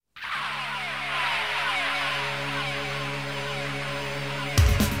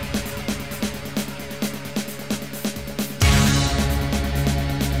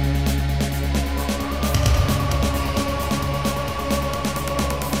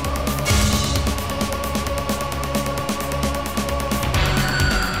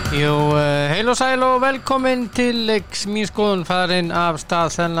Jú, heil og sæl og velkomin til leiks mín skoðun farin af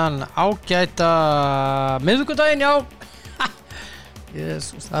stað þennan ágæta miðvikudaginn, já.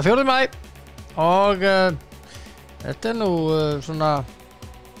 Jesus, það er 4. maí og þetta er nú svona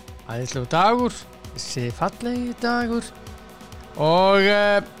æðislegu dagur, þessi fallegi dagur og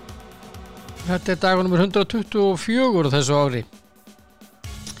þetta er dagur nummer 124 þessu ári.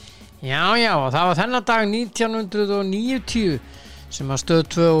 Já, og það var þennan dag 1990 sem að Stöð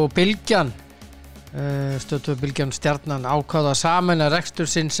 2 og Bylgjan Stjarnan ákváðu að sameina rekstur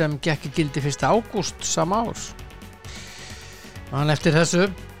sinn sem gekk í gildi 1. ágúst sama ár. Man eftir þessu,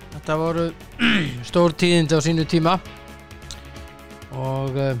 þetta voru stór tíðindi á sínu tíma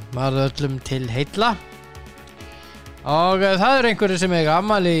og var öllum til heilla. Og það er einhverju sem eiga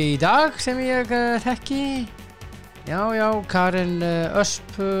afmæli í dag sem ég þekki. Já, Karin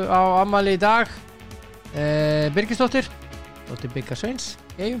Ösp á afmæli í dag. Birgisdóttir Dóttir Bigga Sveins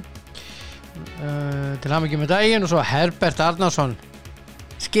til hamingju með daginn og svo Herbert Arnarsson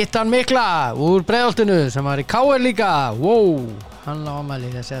skittan mikla úr Breiðholtinu sem var í KR líka. Wow, hann á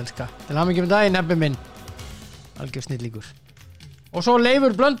afmæli þessi elska. Til hamingju með daginn Hebbi minn, algjör snillíkur. Og svo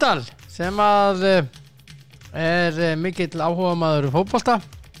Leifur Blöndal sem að er mikill áhugamaður fótbolta,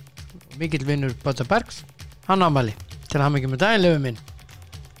 mikill vinnur Bötta Bergs. Hann á afmæli. Til hamingju með daginn Leifur minn.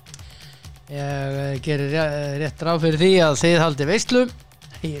 Ég gerir rétt ráð fyrir því að þið haldi veislu.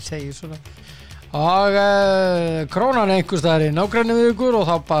 Ég segi svona. Og krónan einhvers staðar í nágrenni við ykkur og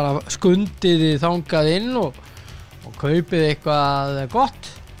þá bara skundiði þangað inn og kaupið eitthvað gott.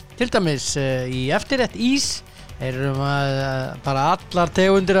 Til dæmis í eftirrétt ís. Þeir eru bara allar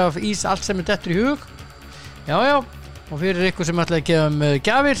tegundir af ís, allt sem dettur í hug. Já. Og fyrir ykkur sem ætlaði að gefa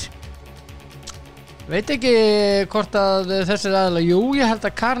gjafir. Veit ekki hvort að þessir aðalega, ég held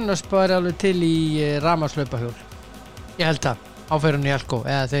að Karin Ösp er alveg til í rafmagnslaupahjól. Ég held það, áferðunni í Elko,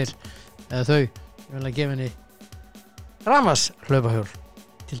 eða þau, ég vil að gefa henni rafmagnslaupahjól.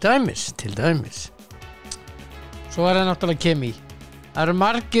 Til dæmis. Svo er það náttúrulega kemi. Það eru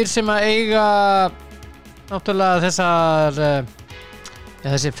margir sem að eiga náttúrulega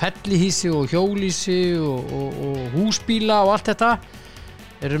þessi fellihísi og hjólísi og húsbíla og allt þetta.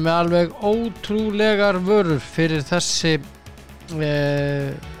 Eru með alveg ótrúlegar vörur fyrir þessi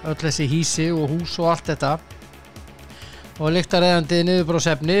öll þessi hísi og hús og allt þetta og lyktareiðandi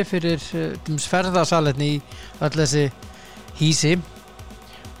niðurbróðsefni fyrir ferðasalerni í öll þessi hísi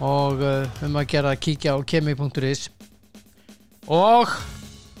og að gera að kíkja á kemi.is og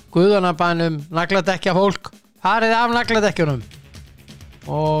guðanabænum nagladekkja fólk, farið af nagladekkjunum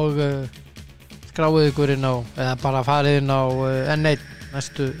og skráið ykkur inn á eða bara farið inn á N1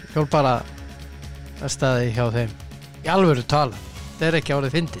 næstu hjólpara staði hjá þeim. Í alvöru tala. Þetta er ekki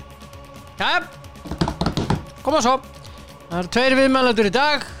árið fyndið. Jæja, koma svo. Það eru 2 viðmælendur í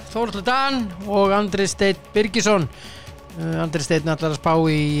dag, Þórhallur Dan og Andri Steinn Birgisson. Andri Steinn ætlar að spá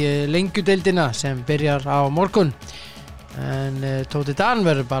í lengjudeildina sem byrjar á morgun. En Tóti Dan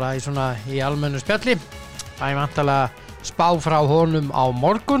verður bara í almennu spjalli. Það er vantarlega spá frá honum á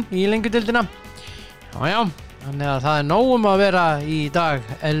morgun í lengjudeildina. Já. Þannig að það er nóg að vera í dag,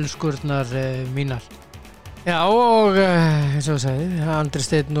 elskurnar mínar. Já, og eins og sagði, Andri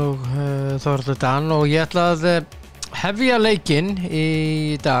Steinn og Þórhallur Dan og ég ætla að hefja leikinn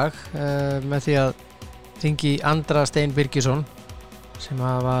í dag með því að hringi Andra Stein Birgisson sem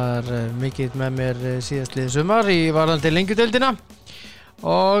var mikið með mér síðastliðið sumar í varðandi lengjudeildina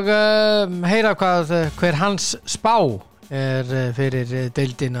og heyra hver hans spá er fyrir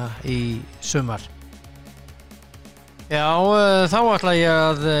deildina í sumar. Já, þá ætla ég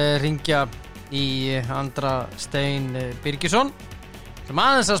að hringja í Andra Stein Birgisson sem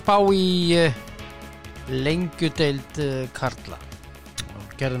aðeins að spá í lengjudeild karla og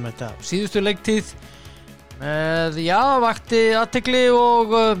gerðum þetta síðustu leiktíð með vakti athygli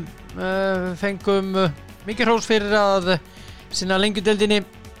og fengum mikið hrós fyrir að sinna lengjudeildinni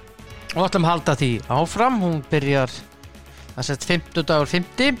og ætlum að halda því áfram. Hún byrjar að setja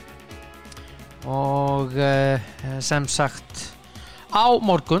 50. Og sem sagt á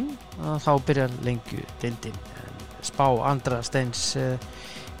morgun þá byrjar lengjudeildin. Spá Andra Steins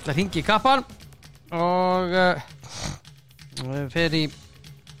til að hringi í kappan og fer í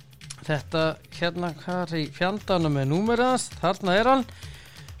þetta hérna hvar í fjandanum með númerans. Þarna er hann.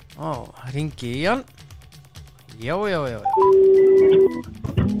 Hringi í hann. Já.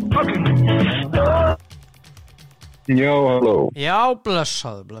 Já, halló. Já,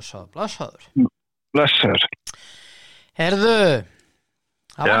 blessaður. Blessaður. Herðu,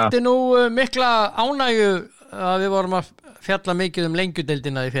 það vakti nú mikla ánægju að við vorum að fjalla mikið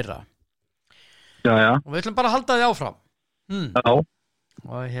lengjudeildina í fyrra. Já. Og við ætlum bara að halda því áfram. Já.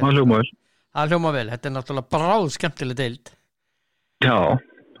 og Það hljóma vel. það hljóma vel, þetta náttúrulega bráð skemmtileg deild Já,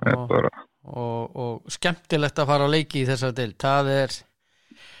 það og, bara og skemmtilegt að fara á leiki í þessari deild, það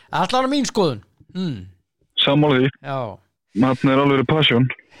allan mín skoðun sammála því. já, Matn alveg passion.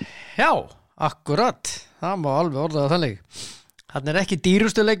 já, akkurat það má alveg orða það þannig þarna ekki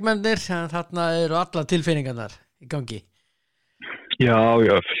dýrustu leikmennir en þarna eru alla tilfinningarnar í gangi. Já,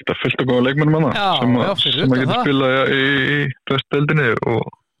 fullt að góða leikmennum hana sem að getur spila í bestdeildinni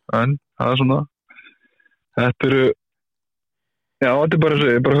en það svona þetta eru þetta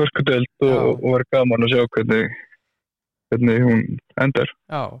bara hörkudeld og er gaman að sjá hvernig hún endar.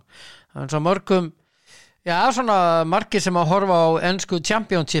 Já, það svo mörgum svona margir sem að horfa á ensku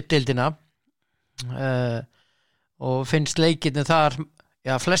Championship-deildina og finnst leikirni þar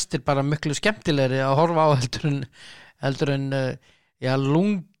flestir bara miklu skemmtilegri að horfa á heldur en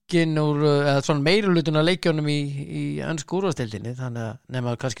lungin úr eða svona meirulutuna leikjónum í ensku úrvalsdeildinni, þannig að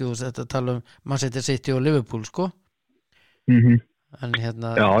nema kannski þú þetta tala Manchester City og Liverpool sko en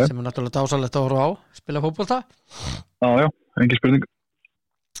sem náttúrulega dásalegt að horfa á spila fótbolta. Já, engin spurning.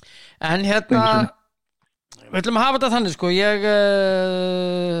 En við ætlum að hafa þetta þannig sko, ég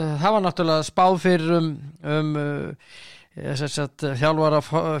hafa náttúrulega spáð fyrir þjálfara,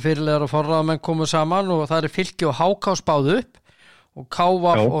 fyrirliðar og forráðamenn komu saman og það Fylki og HK spáð upp og KV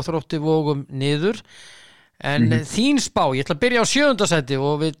og Þrótti Vogum niður en þín spá, ég ætla að byrja á 7. sæti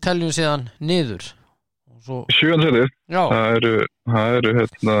og við teljum síðan niður. 7. sæti? Já. Það eru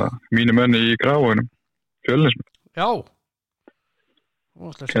mínu menni í Grafarvoginum, Fjölnismenn. Já.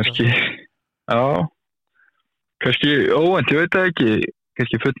 Kannski óvænt, ég veit það ekki,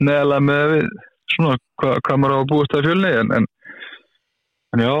 kannski full neðalega með við svona hvað maður á að búast að Fjölni en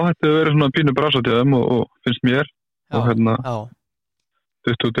já, þetta hefur verið svona pínu brasatíðum og finnst mér og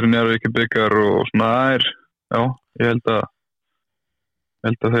 20 Njarðvík byggar og svona ég held að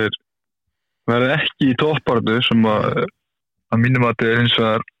þeir verði ekki í toppbaráttu sem að mínum að þetta hins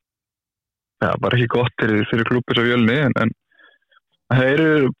vegar bara ekki gott fyrir klúbbur sem Fjölni en þeir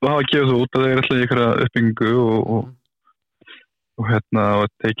hafa gefið það út að þeir ætla í einhverja uppbyggingu og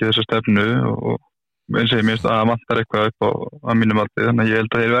tekið þessa stefnu og eins og ég minnst að vantar eitthvað upp á mínum valdi, þannig að ég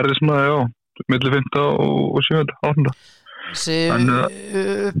held að þeir verði svona, milli 5. og 7. 8. Þessi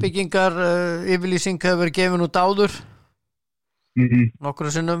uppbyggingar yfirlýsing hefur verið gefin út áður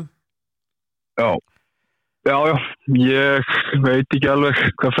nokkru sinnum. Já, ég veit ekki alveg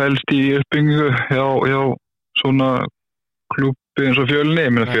hvað felst í uppbyggingu hjá svona klúbbi eins og Fjölni,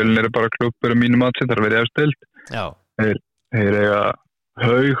 ég meina Fjölni bara klúbbur á mínum aðsett, það verið efstild. Já. Þeir eiga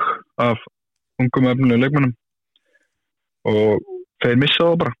haug af ungum efnilegum leikmönnum og þeir missa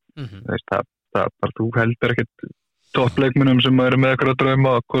það bara. Það bara, þú heldur ekkert toppleikmönnum sem eru með eitthvað að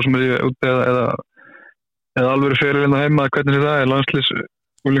drauma hvað sem úti eða alveg fyrirvinna heima, hvernig það landslýs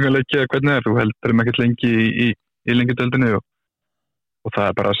úlingaleiki eða hvernig þú heldur ekkert lengi í lengjudeildinni og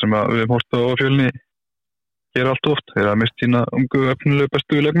það bara sem að við höfum horft á Fjölni gera allt oft, þeir hafa mist sína ungu efnilegu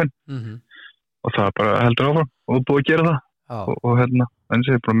bestu leikmenn og það bara heldur áfram og búið að gera það og eins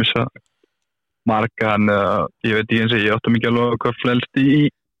og ég er búin að missa margan, ég veit eins og ég átti mikið alveg hvað flelst í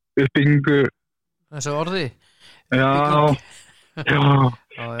uppbyggingu þessu orði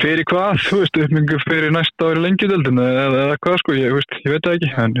fyrir hvað, þú veist, uppbyggingu fyrir næsta ári lengjudeildina eða hvað sko, ég veit það ekki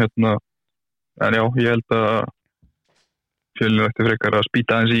en já, ég held að Fjölnir ætti frekar að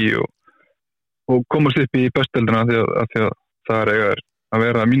spýta aðeins í og komast upp í bestdeildina því að það að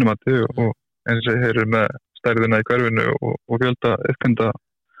vera að mínum að og eins og þeir eru með stærðina í hverfinu og fjölda uppkenda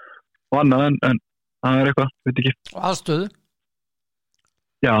og annað en það eitthvað, veit ekki. Og aðstöðu?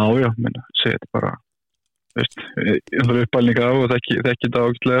 Já, segja þetta bara veist, ég þarf uppbælninga á og þekki þetta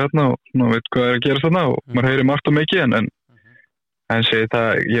ágætlega þarna og svona veit hvað að gera þarna og maður heyri margt og mikið en segi það,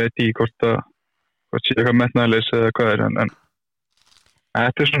 ég veit ekki hvort sé eitthvað metnaðarleys eða hvað en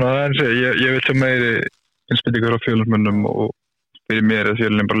þetta svona, ég vil sjá meiri innspillingar á Fjölnismönnum og fyrir mér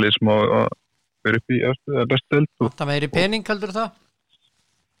Fjölnin bara lið sem að vera upp í bestu deild. Það meiri pening heldur það?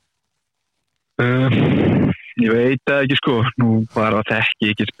 Ég veit það ekki sko, nú bara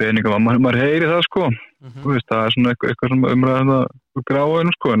þekki ekki peninga, maður heyri það sko, þú veist, það svona eitthvað sem umræða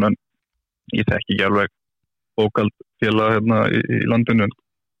Gráinu sko, en ég þekki ekki alveg bókald félag í landinu.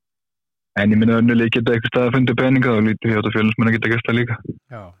 En ég minna önnuleg geta eitthvað stað að fundi peninga og lítið hjá þetta Fjölnismenn að geta gert það líka.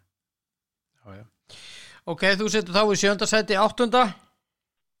 Já. Ok, þú setur þá í 7. sæti, 8.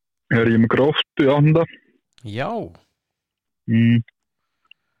 Ég með Gróttu í 8. Já.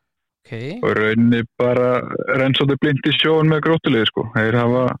 Okay. Og rauninni bara reynsótti blind í sjón með Gróttuliði sko. Þeir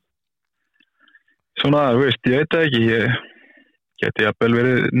hafa svona, þú veist, ég veit það ekki, ég geti jafnvel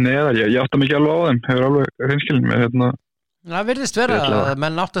verið neðar, ég átta mikið alveg á þeim, hefur alveg reynskilin með Það virðist vera að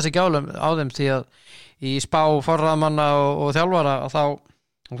menn átta sig á þeim því að í spá forraðamanna og þjálfara þá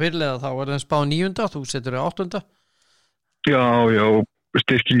fyrirlega þá þeim spá 9. þú setur þau 8. Já,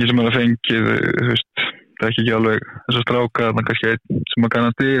 styrkingi sem það fengið, þú veist, það ekki alveg þess að stráka, þannig kannski einn sem að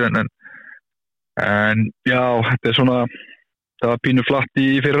kannast við, en já, þetta svona, það var pínu flatt í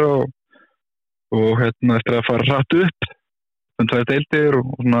fyrra og eftir að fara hratt upp, tvær deildir og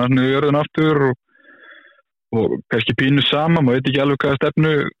svona niður jörðin aftur og kannski pínu sama, maður veit ekki alveg hvaða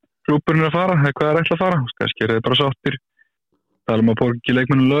stefnu klúbburinn að fara, eða hvað er ætla að fara, kannski er það bara sáttir, tala að borga ekki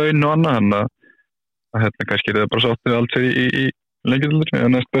leikmennum laun og annað, þannig að kannski er það bara sáttir allt í lengjadöldinni,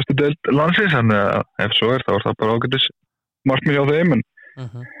 eða næst bestu deild landsins, þannig að ef svo er þá er það bara ágætis markmið hjá þeim,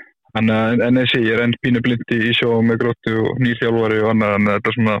 en þessi ég er enn pínu blindi í sjó með Gróttu og nýr þjálfari og annað, en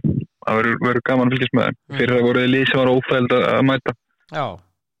þetta er svona, það verður gaman að fylgjast með þeim, fyrir það voruði lið sem var óþægild að mæta,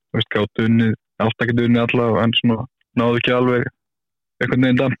 þú veist, gátt unnið, allt ekki unnið allavega, en svona náðu ekki alveg einhvern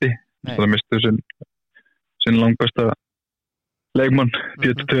veginn dampi, það mistu sinn langbesta leikmann,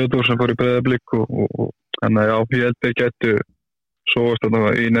 Pétur Theodór sem fór í Breiðablik og þannig að já, ég held að gætu sóast þetta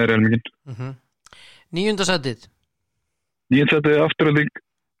í neðri helmingin. 9. sætið? 9. sætið Afturelding.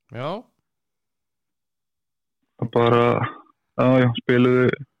 Já. Bara, spiluðu,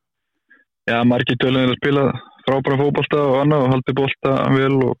 margir töluðir að spila frábæra fótbolta og annað og haldi bolta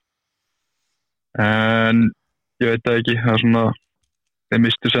vel en ég veit það ekki, það er svona þeir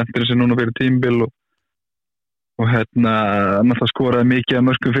mistu sendirinn sem núna fyrir tímabil og náttúrulega skoraði mikið af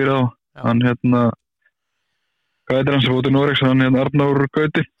mörkum fyrir þá hann hvað heitir hann sem fóttur Noregs, hann Arnór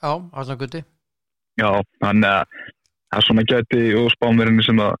Gauti Arnór Gauti hann það svona gæti og Spánverðinni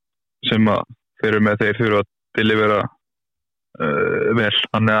sem að þeir eru með þeir þurfa að delivera vel,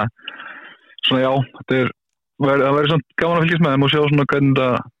 þannig að svona það verður svona gaman að fylgjast með þeim og sjá svona hvernig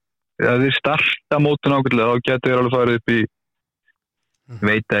það þeir starta mótin ákveðlega, þá getur þeir alveg farið upp í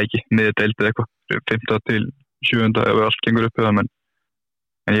veit það ekki, niður deildið eitthvað 5. til 7. ef allt gengur upp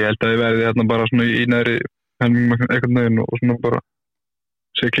en ég held að þið verði bara svona í neðri einhvern veginn og svona bara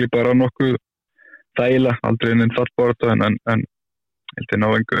sigli bara nokkuð þægilega, aldrei inn fallbarata en held ég ná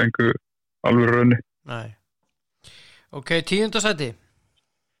engu alveg raunni. Nei. Ok, 10. sæti?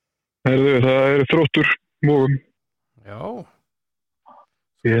 Það eru Þróttur Vogum. Já.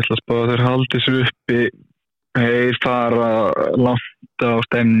 Ég ætla að spá að þeir haldi sér uppi þeir fara langt á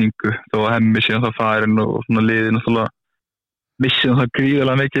stemningu þó að Hemmi síðan það farin og svona liðin náttúrulega vissi það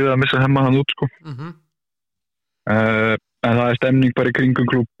gríðarlega mikið við að missa Hemma hann út sko. En það er stemning bara í kringum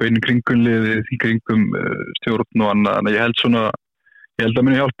klúbbin, í kringum liðið, í kringum stjórn og annað, en ég held að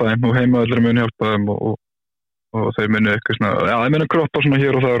muni hjálpa þeim og heimavellir muni hjálpa þeim og þeir muni eitthvað svona, þeir muni kroppa svona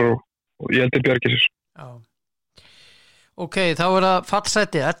hér og þar og ég held að bjargi sér. Já. Ok, þá er það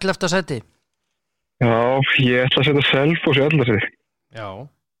fallsæti, 11. sæti. Já, ég ætla að setja Selfoss í 11. sæti. Já.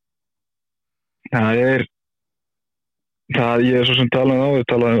 Ég er svo sem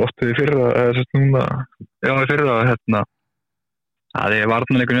talaði oft í fyrra, eða sérst núna, í fyrra, það er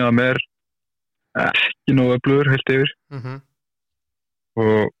varnarleikunni að mér ekki nógu öflugur heilt yfir.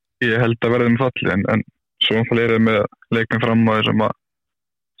 Og ég held að verða með falli, en svo er það með leikmenn fram á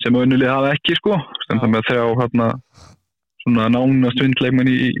sem unnulið hafa ekki, sko. Stendar með 3 svona nánast vindleikmenn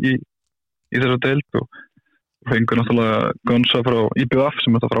í þessa deild og fengur náttúrulega Gonsa frá IBF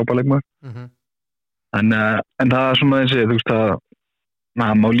sem er þetta frábær leikmaður. En það er svona þessi, þú veist að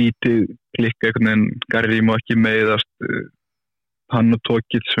maður má lítið klikka einhvern veginn, Garri má ekki meiðast, hann og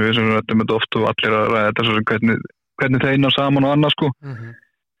Tókitt sem við sem rættum þetta oft og allir að ræða þetta svo hvernig þeir ná saman og annað sko.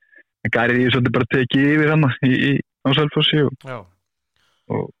 En Garri er svolítið bara tekið yfir hann á Selfossi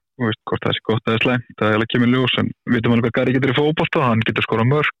og veist hvort það sé gott eða slæmt, það er alveg kemur ljós en við veitum alveg hvað Garri getur í fótbolta, hann getur skorað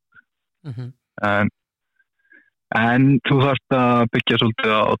mörk. En þú þarft að byggja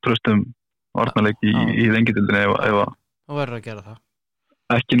svolítið á tröstum varnarleik í lengjadildinni ef þú verður að gera það.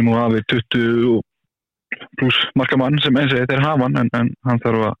 Ekki nú hafi 20 pluss markamann sem eins og þetta er hafan en hann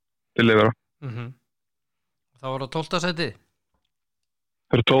þarf að delivera. Þá var það 12. sæti?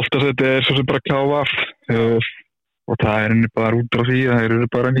 Það er 12. sæti er svo sem bara KF og það er henni bara út á því að þeir eru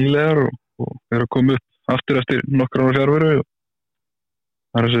bara nýlegar og þeir eru að koma upp aftur eftir nokkra ára fjárveru og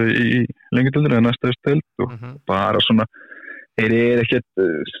það er þessi í lengjadildinni eða næsta stöld og bara svona þeir eru ekkert,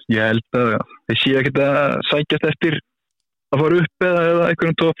 ég held að þeir séu ekkert að sækjast eftir að fara upp eða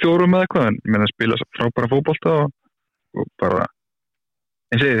einhverjum top 4 eða eitthvað, en ég meina að spila frábæra fótbolta og bara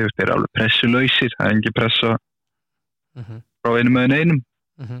eins og þeir eru alveg pressulausir, það er engin pressa frá einum með einum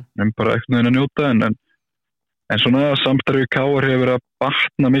en bara eitthvað að njóta en svona samstarfið KR hefur verið að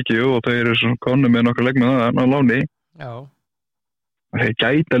batna mikið og þeir eru svona konum með nokkra leikmenn á láni og þeir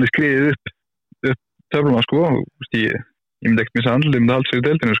gæti alveg skriðið upp töfluna sko, ég myndi ekkert missa andlið, ég myndi halda sig í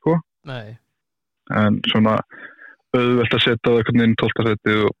deildinu, sko. Nei. En svona auðvelt að setja á einhvern veginn 12.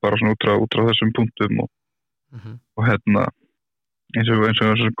 sætið og bara svona út frá þessum punktum og eins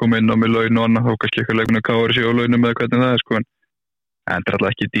og kom inn á með laun og annað, þá kannski eitthvað leikmenn KR séu á launum eða hvernig það sko, en það er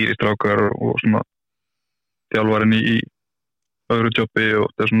alltaf ekki dýri strákar og svona þjálfarinn í öðru jobbi og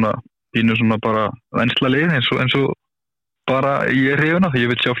það er svona pínu svona bara vensla lið eins og bara ég er hrifinn af því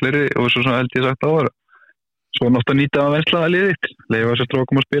ég vil sjá fleiri og svo held ég sagt á það svo nátt að nýta að vensla liðið leifa þessar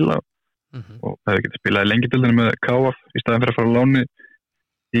strákum að spila og það hefur getið spilað lengi til þenni með KF í staðin fyrir að fara á láni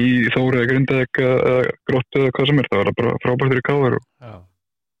í Þóri eða Grindavík eða Gróttu eða hvað sem það var bara frábært fyrir KR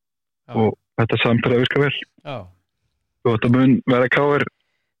og þetta samfélag virka vel og þetta mun vera KR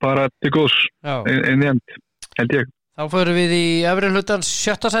bara til góðs inn í end, held ég. Þá förum við í efri hlutans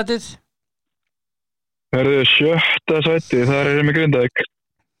 7. sætið. Það er 7. sætið, þar með Grindavík.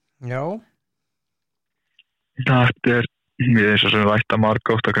 Já. Þetta er við eins og sem við ætta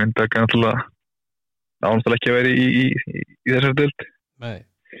margótt að Grindavík er náttúrulega ekki að vera í þessari deild. Nei.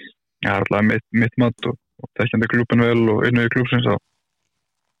 Það er alltaf mitt mat og þekkjandi klúbin vel og innu í klúbsins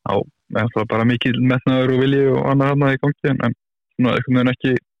þá er það bara mikil metnaður og vilji og annað hann í gangi en svona einhvern veginn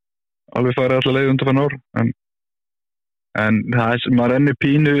ekki alveg farið allar leið undan fann ár en það er sem maður ennir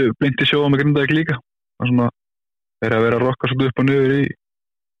pínu blindi sjóða með Grindavík líka og svona er að vera að rokka svolítið upp og niður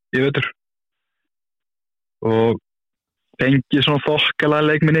í vetur og fengi svona þokkalega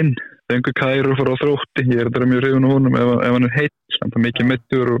leikminn inn fengi Kæru fara á Þrótti ég er þetta mjög hrifinn á honum ef hann er heitt samt að mikið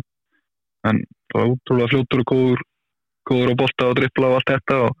mittur en það var útrúlega fljótur og góður á bolta og dribbla og allt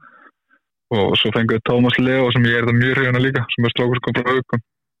þetta og svo fengið Tómas Leo sem ég er þetta mjög hrifinn líka sem er strákur sem kom frá Haukum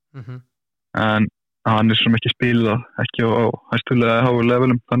en hann er sem ekki spilað ekki á hæstulega háu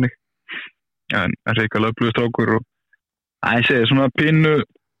levelum þannig en reikalega blöðu strákur og ég segi svona pínu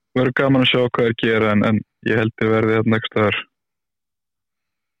verður gaman að sjá hvað þeir gera en ég held að verði þetta nægst þar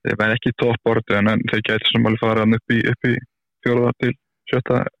þeir verði ekki topporti en þeir gæti sem alveg fara upp í 4. til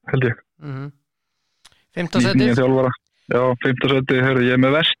 7. held ég 5. sæti já, 5. sæti, ég er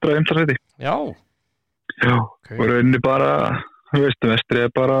með Vestra 5. sæti já okay. Og rauninni bara Vestri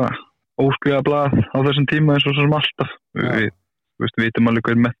er bara óskriða blað á þessum tíma eins og sem alltaf við vitum alveg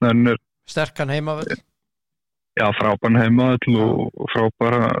hvað metnaðurinn er sterkan heimavöll já, frábæran heimavöll og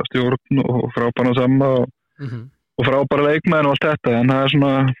frábæra stjórn og frábæra samma og frábæra leikmenn og allt þetta en það er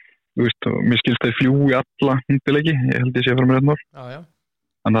svona, mér skilst þeir fljúi alla hundileiki, ég held ég sé frá mér þetta mál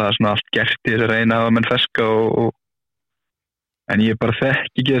en það er svona allt gert í þess að reyna að menn feska en ég bara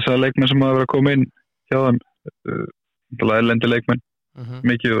þekki ekki þess að leikmenn sem hafa verið að koma inn hjá þeim erlendi leikmenn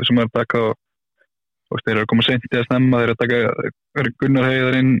mikið sem er að taka og þeir eru að koma seint í að snemma þeir eru að taka Gunnar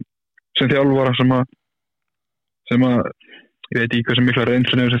Heiðar inn sem þjálfara sem að ég veit ekki hvað sem mikla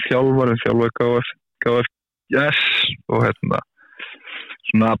reynslunni sem þjálfari KFS og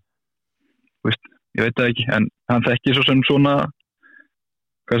svona ég veit það ekki en hann þekki svo sem svona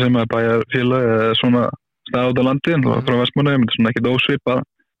hvað sem að bæjarfélag eða svona stað út á landi en frá Vestmannaeyjum þetta er svona ekkert ósvipað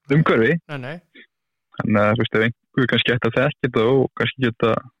umhverfi þannig að ef einhver kannski ætti að þekki þetta og kannski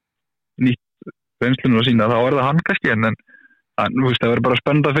geta nýtt reynslunum að sína þá er það hann kannski en það verður bara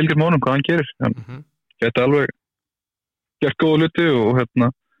spennandi að fylgjast með honum hvað hann gerir hann geta alveg gert góða hluti og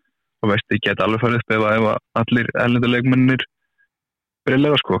ég geta alveg farið upp ef allir erlendu leikmennir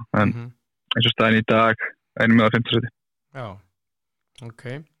brillega sko en eins og staðin í dag einum með 5. sæti já, ok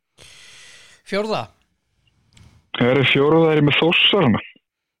 4. Það er 4. það er með Þórsarana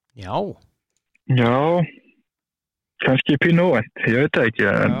já kannski pínu óvænt, ég veit það ekki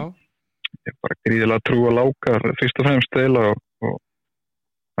en ég er bara gríðilega trú að Láka fyrst og fremst deila og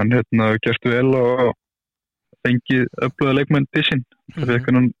hann gert vel og fengið öfluga leikmenn til sín það er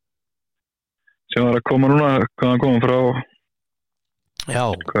eitthvað sem var að koma núna hvað hann kom frá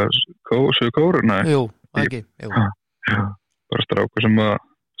Suðu Kóru bara strákur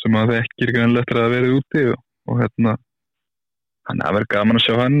sem að þekkir greinlega að verið úti og hann er verið gaman að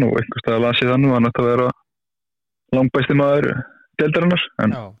sjá hann og einhvers stað að lasið hann og hann ætti að vera langbæsti maður deildarinnar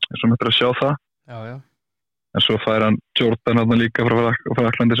en svo mættur að sjá það en svo fær hann Jordan hann líka frá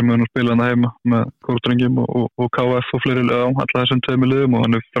Fraklandi sem hann spila hann heima með Kórdrengjum og KF og fleiri alla þessum 2 liðum og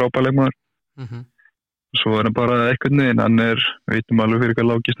hann er frábæleg maður svo er hann bara eitthvað neginn hann er, veitum alveg fyrir hvað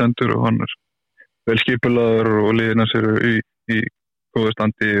Láki stendur og hann er vel skipulaður og liðina sér í góðu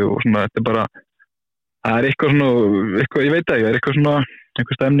standi og svona þetta er bara það er eitthvað svona, ég veit ekki það er eitthvað svona,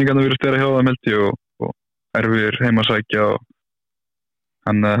 einhver stemning að það virðist vera hjá það held ég og erfir heimasækja og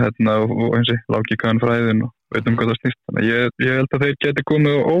hann og eins og Láki kann fræðin og veitum hvað það snýst þannig ég held að þeir geti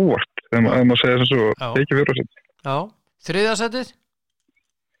komið óvart þegar maður segja þess að svo ekki 4. sæti já, 3. sætið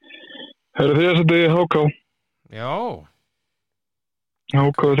Það er 3. sæti HK já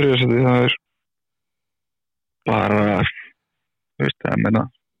HK á 3. sæti, það er bara ég meina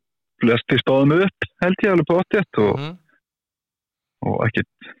flesti stóðum upp held ég alveg pottþétt og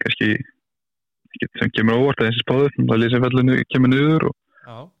ekkert kannski ekkert sem kemur óvart að þessi spáðu það Lýsafellinu kemur niður og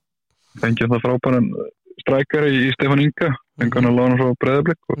fengið það frábæran strækari í Stefán Inga fengið hann að lána frá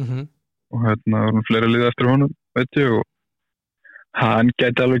Breiðablik og var fleiri liða eftir honum veit ég og hann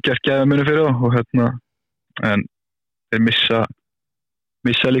gæti alveg gert gæðamunni fyrir það og en þeir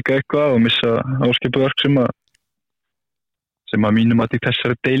missa líka eitthvað og missa áskipaverk sem að mínum að í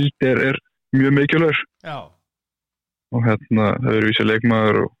þessari deild er mjög mikilvægur. Já. Og það eru vísa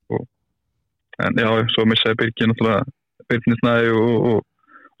leikmaður en já, svo missaði Birgir náttúrulega Birnir Snæ og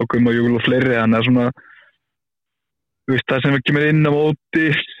Gumma Júl og fleiri, hann svona það sem kemur inn á móti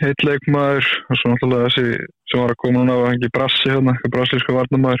heitt leikmaður og svo náttúrulega þessi sem var að koma núna var ekki Brassi eitthvað brasilísku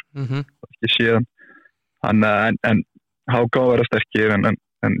varnarmaður ekki síðan en HK verða sterkir en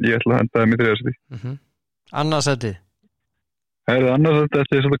ég ætla að henda það mér 3. sæti. Annarsæti? Annarsæti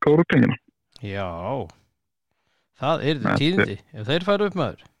eftir þess að Kórupengina. Já. Það tíðindi ef þeir færu upp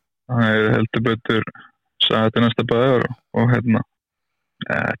maður. Það heldur betur sagði þetta næsta bæður og þetta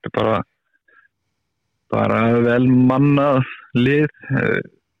bara vel mannað lið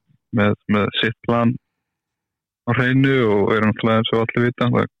með sitt plan á hreinu og náttúrulega eins og allir vita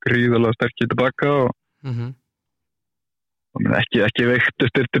það gríðarlega sterkir tilbaka og ekki veikt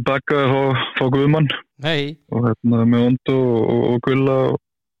eftir tilbaka að fá Guðmann og með Ondo og Gulla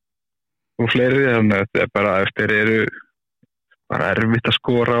og fleiri þannig að þetta bara eftir eru bara erfitt að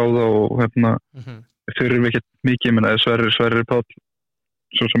skora á það og þurfum ekki mikið menn að Sverrir Páll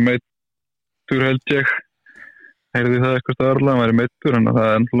svo sem meittur held ég heyrði það eitthvað staðarlega hann væri meittur en það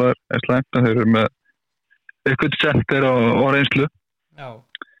er slæmt að þeir eru með eitthvað settir á reynslu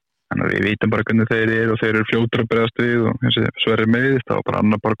þannig að við vitum bara hvernig þeir eru og þeir eru fljótur að bregðast við og þessi Sverrir meiðist þá bara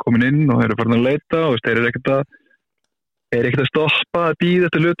annar bara komin inn og þeir eru farin að leita og þeir eru ekkert að stoppa að bíða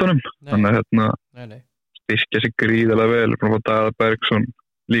eftir hlutunum þannig að styrkja sig gríðarlega vel frá Daða Bergsson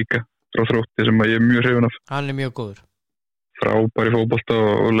líka frá Þrótti sem ég er mjög hrifinn af. Hann er mjög góður. Frábær í fótbolta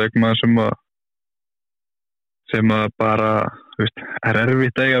og leikmaður sem að bara er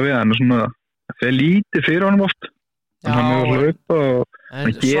erfitt að eiga við hann svona það er lítið fyrir honum oft hann er að hlaupa og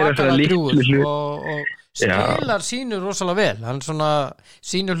hann gerir það litlu hlut og skilar sínu rosalega vel hann svona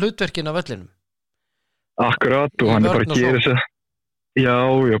sínur hlutverkin á vellinum. Akkurat og hann er bara að gera þess að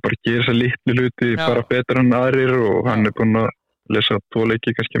bara gera þess að litlu hluti bara betur en aðrir og hann er búin að lesa 2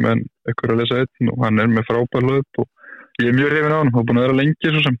 leiki kannski með einhver að lesa 1 og hann er með frábær hlaup og ég er mjög hrifinn á hann og búin að vera lengi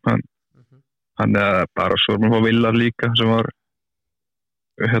svo sem hann er bara svo að fá Villar líka sem var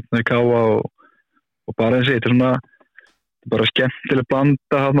í Káa og bara eins og þetta er svona bara skemmtileg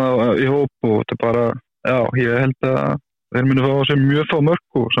blanda hérna í hóp og þetta bara, ég held að þeir munu fá sem mjög fá mörk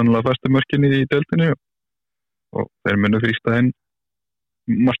og sannlega fæstu mörkin í deildinni og þeir munu þrýsta inn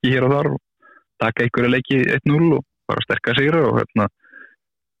marki hér og þar og taka einhverja leiki 1-0 og bara sterka sigra og ég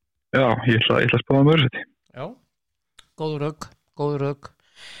ætla að spáða mörg þetta. Já, góður rögg.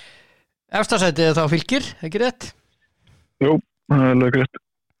 Efsta sætið er þá Fylkir, ekki rétt? Jú, það er alveg rétt.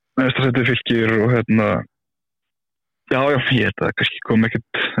 Efsta sætið Fylkir og ég held að kannski kom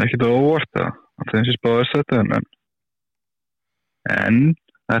ekkert á óvart að þessi spáði þetta en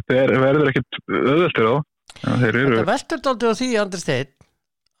þetta verður ekkert auðveldur á. Þetta veldur dálítið á því, Andri Steinn,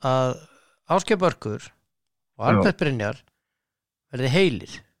 að Ásgeir Börkur og Albert Brynjar verði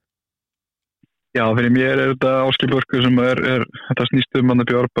heilir. Já, fyrir mér er þetta Ásgeir Börkur sem þetta snýst hann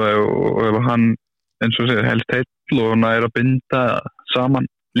upp í Árbæ og ef hann eins og segir helst heill og nær að binda saman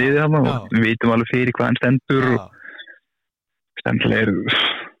liðið hann og við vitum alveg fyrir hvað hann stendur og stendur er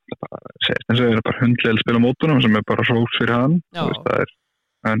bara hundlega spila mótunum sem er bara hrós fyrir hann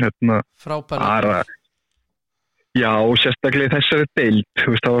frábæri og sérstaklega í þessari deild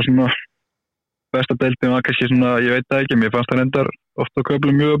það var svona besta deildin var kannski svona, ég veit það ekki mér fannst það endar ofta að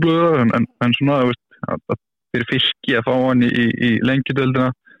köfla mjög blöður en svona að fyrir Fylki að fá hann í lengjudeildina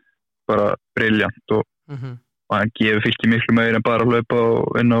bara briljant og hann gefur Fylki miklu meir en bara að hlaupa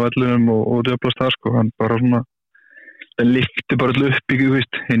inn á vellunum og döflast það hann bara svona það lyfti bara allir upp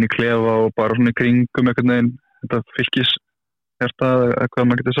inn í klefa og bara svona kringum einhvern veginn þetta Fylkis hvað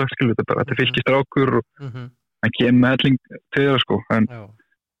maður getur sagt þetta Fylkistrákur og hann kemur með helling til það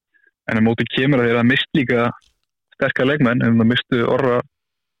en á móti kemur að þeirra mist líka sterkar leikmenn en það mistu Orra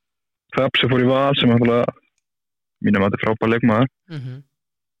Trapp sem fór í Val sem alltaf mínum að þetta er frábær leikmaður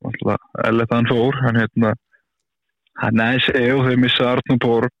alltaf ellet hann fór hann og þau missa Arnur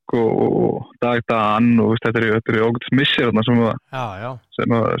Borg og Dag Dan og þetta er ógætt missir sem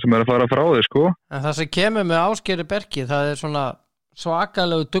er að fara frá þau En það sem kemur með Ásgeiri Bergi það er svona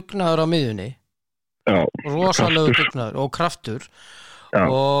svakalegu dugnaður á miðjunni rosalegu dugnaður og kraftur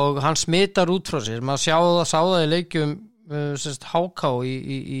og hann smitar út frá sér maður sá það í leikjum HK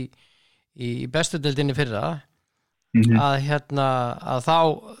í bestu deildinni fyrra að þá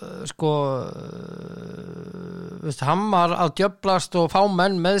sko hann var að djöflast og fá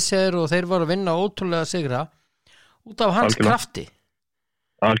menn með sér og þeir voru að vinna ótrúlega sigra út af hans krafti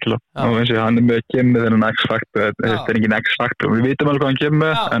algjörlega, og eins og hann með kemur þennan X-faktor, þetta engin X-faktor við vitum alveg hvað hann kemur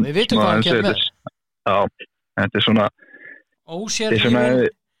með við vitum hvað hann kemur með þetta svona ósérlífin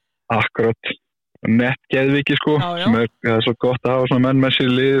akkurat nett geðviki sko sem svo gott að hafa svona menn með sér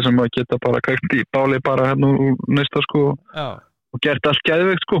í liði sem að geta bara krækt í báli bara hérna næsta sko og gert allt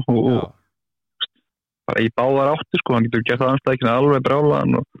geðvikt sko og bara í báðar áttir sko hann getur gert það anstæðikina alveg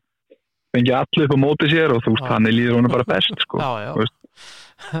brálaðan og fengi allir upp á móti sér og þú veist hann líður honum bara best sko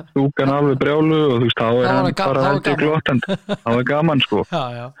þú kann alveg brjálu og þú veist þá hann bara heldur glott en það var gaman sko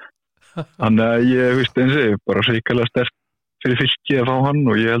þannig að ég veist eins og bara hrikalega sterk fyrir Fylki að fá hann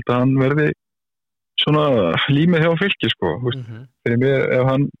og ég held að hann verði svona límið hjá Fylki sko fyrir mér ef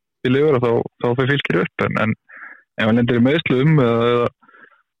hann vil yfir þá fyrir Fylkir upp en ef hann lendir í meiðslum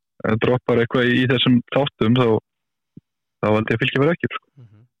eða droppar eitthvað í þessum þáttum þá held ég að Fylki verði ekki sko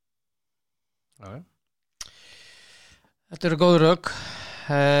Þetta eru góð rök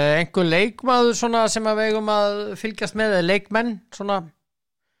einhver leikmaður svona sem að við eigum að fylgjast með eða leikmenn svona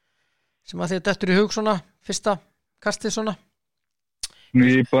sem að þið dettur í hug svona fyrsta kastið svona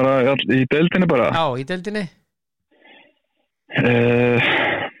í deildinni bara Já, í deildinni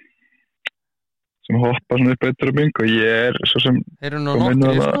sem hoppa svona upp betur og bing og ég svo sem Þeir eru nú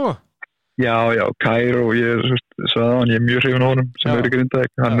nokkri sko Já, Kæró ég sagði hann, ég er mjög hrifinn á honum sem er í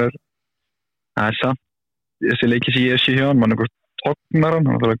Grindavík hann er samt þessi leikis ég sé hjá hann mann einhvers tognar hann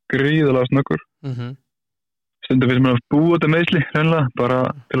er gríðalega snöggur stundum finnst mér að búa þetta meðsli reynilega bara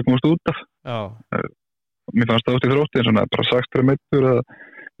til að komast út af mér fannst það oft í þrótti en svona bara 6 metur að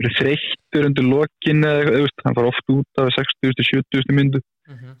verið þreyttur undir lokin eða hann fara oft út af 60-70 myndu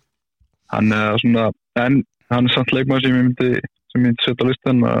hann er svona en hann er samt leikmaður sem ég myndi setja á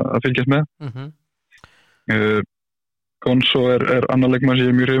listan að fylgjast með Gonzo er annar leikmaður sem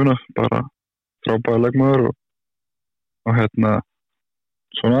ég er mjög hrifinn af bara frábæður leikmaður og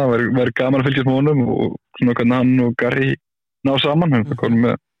svona verið gaman að fylgjast með honum og svona hvernig hann og Garri ná saman það komum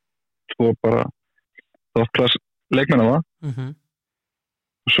með svo bara toppklass leikmenn af það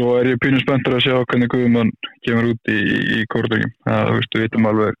og svo er ég pínu spenntur að sjá hvernig Guðmann kemur út í kórdöngum við vitum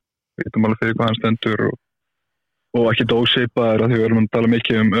alveg fyrir hvað hann stendur og ekki dóseipaður að því við erum að tala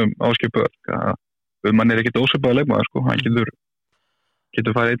mikið um áskipaður Guðmann er ekki dóseipaður leikmaður sko hann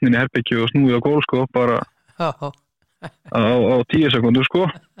getur farið einn inn í herbyggju og snúið á gól sko bara á 10 sekundur sko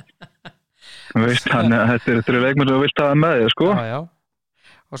veist hann að þetta er leikmaður sem þú vilt hafa með þér sko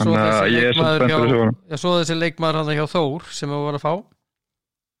og svo þessi leikmaður hann hjá Þór sem við vorum að fá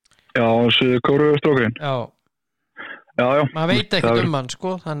þessi Kóruðustrókurinn já maður veit ekkert hann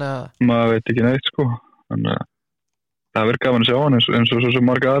sko maður veit ekki neitt sko þannig að það verður gaman að sjá hann eins og svo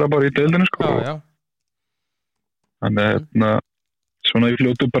marga aðra bara í deildinni sko þannig að svona í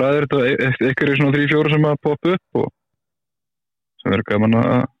fljótu bræðir þetta eitthvað svona 3-4 sem að poppa upp og sem verður gaman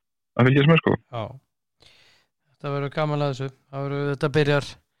að fylgjast með sko þetta verður gaman að þessu þetta byrjar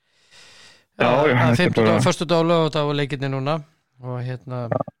að 15. og 1. dag og lögadagur og leikinni núna og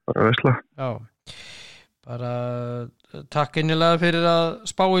bara veisla bara takk innilega fyrir að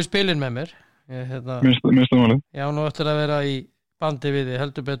spá í spilin með mér minnst máli já nú eftir að vera í bandi við þið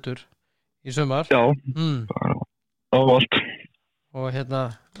heldur betur í sumar bara á allt og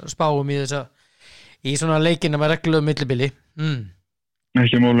spáum í þessa í svona leikina með reglum millibili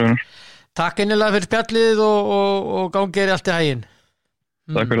ekki máli takk innilega fyrir spjallið og gangi allt í haginn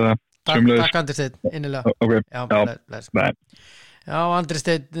takk fyrir það takk Andri Steinn innilega okay. já Andri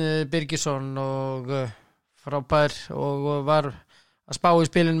Steinn Birgisson og frábær og var að spá í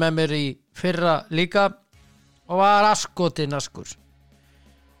spilin með mér í fyrra líka og var askotinn askur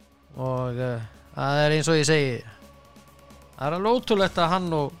og það er eins og ég segi það er alveg ótrúlegt að hann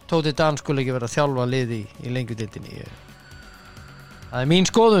og Tóti Dan skulle ekki vera að þjálfa liði í lengjudildinni það er mín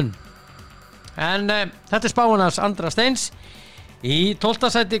skoðun en þetta er spáin hans Andra Steins í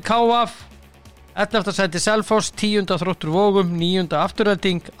 12. sæti KF 11. sæti Selfoss 10. Þróttur Vogum 9.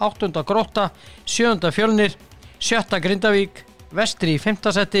 Afturhelding 8. Grótta 7. Fjölnir 7. Grindavík Vestri í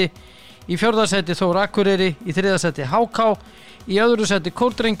 5. sæti í 4. sæti Þór Akureyri í 3. sæti HK í öðru sæti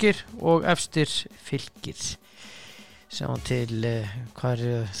Kórdrengir og efstir Fylkir sjáum til hvað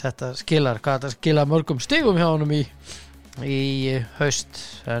þetta skilar mörgum stigum hjá honum í haust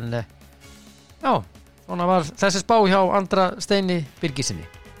en já Svona var þessi spá hjá Andra Steini Birgissyni.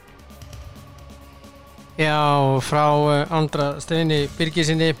 Já, frá Andra Steini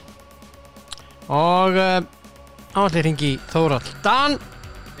Birgissyni og allir hringi Þórhall Dan.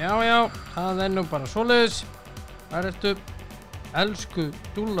 Já, það nú bara svoleiðis. Þar ertu, elsku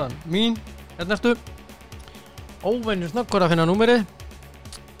dúllan mín. Hérna ertu. Óvenju snöggur að finna númerið.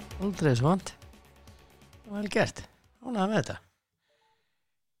 Aldrei svo vant. Vel gert. Ánægður með þetta.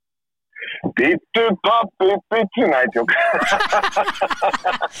 Bittu pappi, bittu nætjók.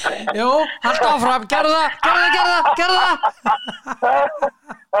 Jú, haltu áfram, gerðu það.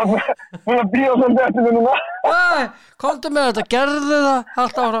 Svona bíó svolítið eftir mig núna. Komdu með þetta, gerðu það,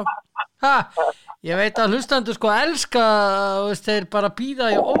 haltu áfram. Ég veit að hlustendur sko elska, veist, þeir bara bíða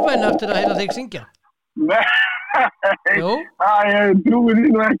í óvenju eftir að heyra þig syngja. Nei, Jú. Ég trúi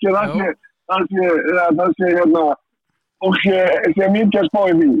því nú ekki, það sé hérna, og sé mikið að spá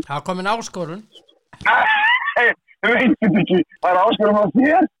í því. Það komin áskorun. Nei, þú veit þetta ekki, það áskorun á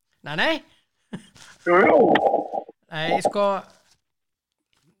þér? Nei. Jú. Nei, sko,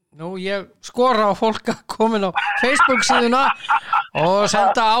 nú ég skora á fólk að komin á Facebook síðuna og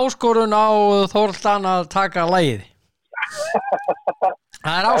senda áskorun á Þórhall að taka lagið.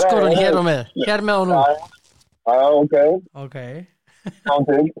 Það áskorun hér og með, hér með og nú. Ok.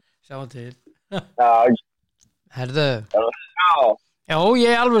 Sjáum til. Herðu. Já,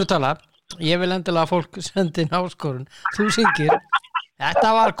 ég alveg tala. Ég vil endilega að fólk sendi inn áskorun. Þú syngir. Þetta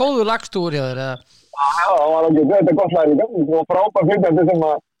var góður lagstúr hjá þér, eða? Já, það var ekki, þetta gott lag líka. Það var frábært fylgjandi sem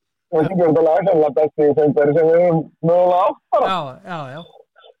að syngur þetta lag, semlega besti söngvari sem við höfum mögulega átt bara. Já.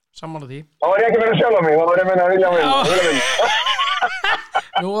 Sammála því. Það var ég ekki verið að sjálfa mig, það var ég meina að vilja mig.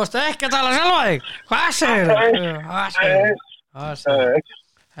 Nú varstu ekki að tala sjálfa þig. Hvað segir þú?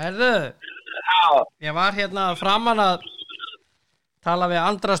 Herðu, ég var hérna framan að tala við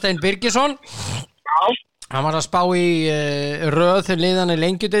Andra Stein Birgisson. Hann var að spá í röð liðan í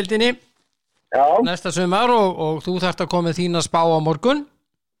lengjudeildinni næsta sumar og þú þarft að koma þín að spá á morgun.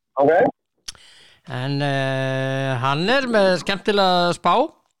 Ok. En hann með skemmtilega spá.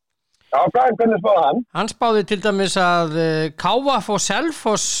 Já, hvernig spáði hann? Hann spáði til dæmis að KVF og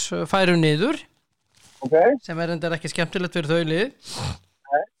Selfoss færu niður. Ok. Sem endur ekki skemmtilegt fyrir þau lið.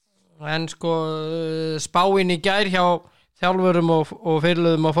 En sko spáin í gær hjá þjálfurum og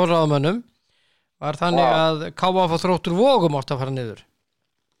fyrirliðum og forráðamönnum var þannig að KVF og Þróttur Vogum átti að fara niður.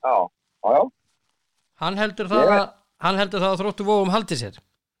 Já. Hann heldur það að Þróttur Vogum haldi sér.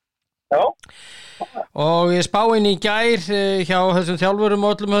 Já. Og spáin í gær hjá þessum þjálfurum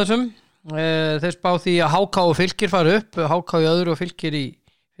og öllum þessum þeir spá því að HK og Fylkir fara upp, HK í öðru og Fylkir í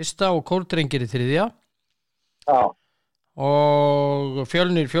fyrsta og Kórdrengir í þriðja. Já. Og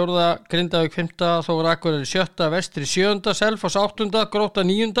Fjölnir 4., Grindavík 5., Þór Akureyri 7., Vestri 7., Selfoss 8., Grótta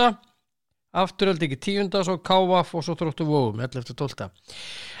 9., Afturöld ekki 10., svo KVF og svo Þróttur Vogum 11. 12.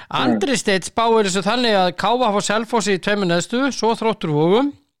 Andri Steinn spáir þessu þannig að KVF og Selfoss í 2 neðstu, svo Þróttur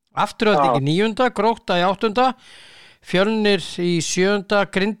Vogum, Afturöld ekki 9., Grótta í 8., Fjölnir í 7.,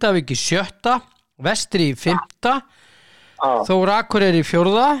 Grindavík í 7., Vestri í 5., Þór Akureyri í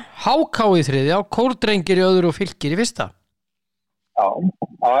 4., HK í 3. og Kórdrengir í öðru og Fylkir í 1. Já.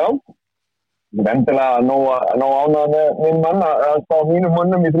 Ég endilega nóg ánað með minn mann að spá mínum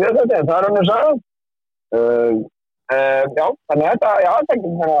mönnum í 3. sæti, en það er önnur saga. Já, þannig að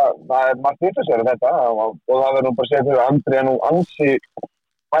það er margt vitað sér þetta og það verður nú bara að segja fyrir að Andri er nú ansi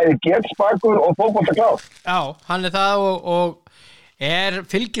bæði getspakur og fótboltaklár. Já, hann er það og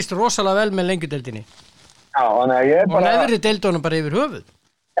fylgist rosalega vel með lengjudeildinni. Já, þannig að ég bara... Og neðri deildunum bara yfir höfuð.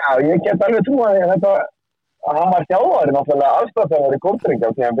 Já, ég get alveg trúið að hann var þjálfari náttúrulega aðstæðar í Kórdrengi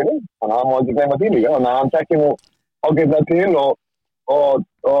á tímabili, þannig að hann má ekki gleyma því líka, þannig að hann tekkir nú ágætlega til og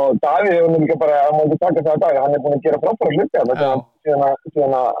Davíð hefur nú líka bara, hann má ekki taka það að Davíð, hann er búin að gera frábæra hluti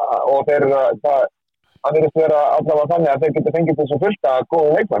síðan og þeir það virðist vera allavega þannig að þeir geta fengið þessu fullta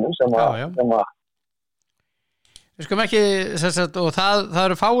góðum leikmönnum sem að Við skulum ekki, og það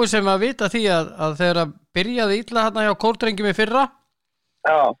eru fáir sem að vita því að þegar að byrjaði illa hérna hjá Kórdrengjum í fyrra,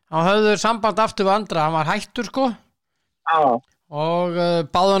 hann höfður samband aftur við Andra, hann var hættur sko, og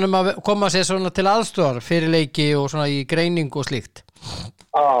báðanum að koma sér svona til aðstofar fyrir leiki og svona í greiningu og slíkt.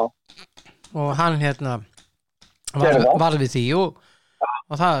 Og hann var við því og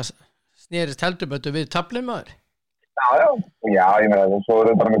það snerist heldubötu við taflimaður. Já, ég meina svo er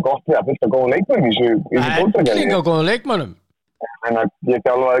þetta bara með gott við að fylgta góðum leikmönnum í þessu Kórdrengi. Líka góðum leikmönnum. En ég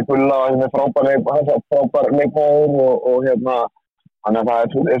þjálfaði Gulla og hann er frábær leikmaður og þannig að það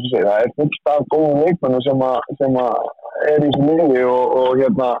er fullt af góðum leikmönnum sem er í þessu liði og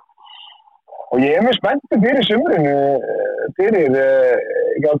og ég mjög spenntur fyrir sumrinu fyrir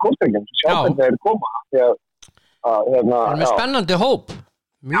Kórdrengjum sjá hvernig koma því að með spennandi hóp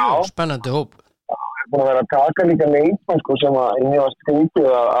mjög spennandi hóp búin að vera að taka líka leikmann sko, sem að mér var skrítið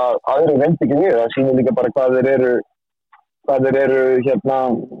að aðri vend ekki við, það sýnir líka bara hvað þeir eru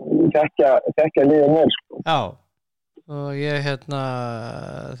þekkja liðið með sko. Já, og ég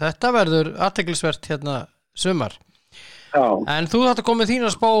þetta verður athyglisvert sumar. Já. En þú þarft að koma þín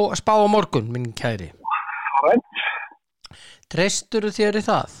að spá á morgun, minn kæri. Right. Treystirðu þér í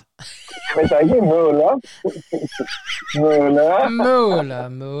það? Ég veit ekki, mögulega.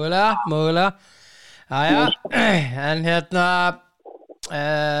 Jæja, en að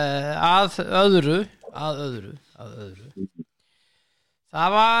öðru. Það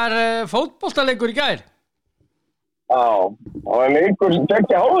var fótboltaleikur í gær. Já, það var leikur sem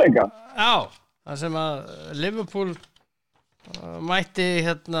tekja hálfleika. Já, það sem að Liverpool mætti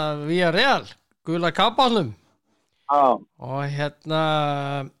Villarreal, gula kápanum. Já. Og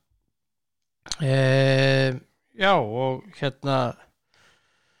já, og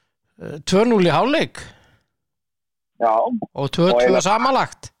 2-0 í hálfleik. Já. Og 2-2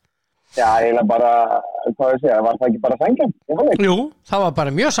 samanlagt. Já, eiginlega bara, hvað ég segja, var það ekki bara sanngjarnt í hálfleik? Jú, það var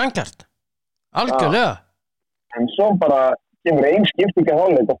bara mjög sanngjarnt. Algjörlega. En svo bara kemur ein skipting í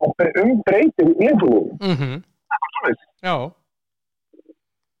hálfleik og það umbreytir Liverpool. Það var svona. Já.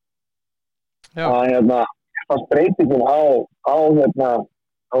 Það breytingin á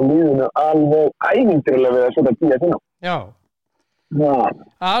líðinu alveg ævintýrlega við að setja 10 sinna. Já.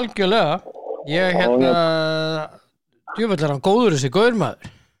 Algjörlega. Ég djúvill hann góður þessi gaur maður.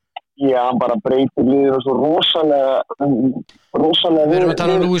 Já, hann bara breytir líðinu svo rosalega Við erum að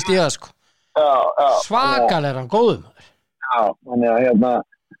tala um Luis Díaz sko. Já. Svakalega hann góður maður. Já, þannig að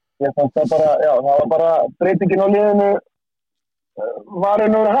ég fannst það bara, já, það var bara breytingin á líðinu var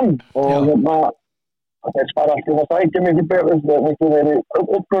hann og þeir spara alltaf það sækja mikið verið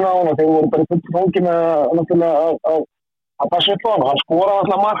uppgrunn á hann og þeir voru bara fullt fóki með að passa upp á hann og hann skoraði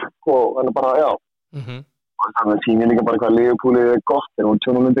alltaf mark og hann bara, já og þannig að sýnir líka bara hvað Liverpoolið gott þeir voru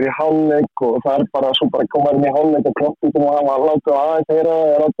 2 mínútur í hálfleik og það bara svo bara koma inn í hálfleik og kloppið og hann var látið aðeins þeirra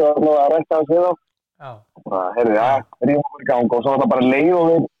látið að rætta að segja og bara, ríðum okkur í gang og svo var það bara leið og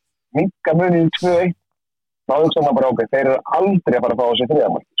við minka munið í 2-1 þá hugsaðum það bara þeir eru aldrei að fara að fá þessi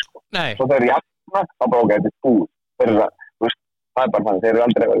þriðamarki sko. Svo þeir eru það bara þetta er búið það er bara þannig, þeir eru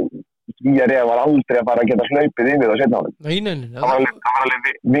aldrei Villarreal var aldrei að fara að geta hlaupið yfir það seinna áleik það var alveg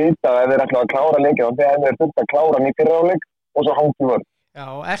vitað að þeir ætlaðu að klára leikið og þeir eru þurft að klára hann í fyrra áleik og svo hangið vörð. Já,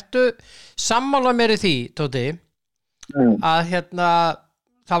 ertu sammála mér í því, Tóti að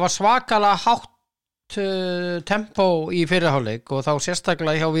það var svakalega hátt tempó í fyrra áleik og þá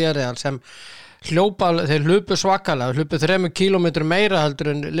sérstaklega hjá Villarreal sem þeir hlupu svakalega, hlupu 3 kílómetrum meira heldur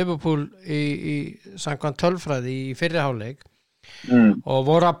en Liverpool í samkvæmt tölfræði í fyrri hálfleik og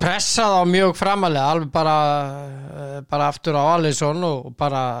voru að pressa þá mjög framalega alveg bara aftur á Alisson og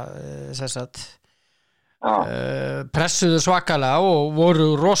bara pressuðu svakalega og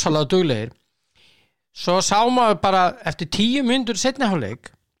voru rosalega duglegir svo sá maður bara eftir 10 mínútur seinni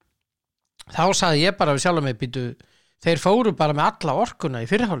hálfleik þá sagði ég bara við sjálf mig þeir fóru bara með alla orkuna í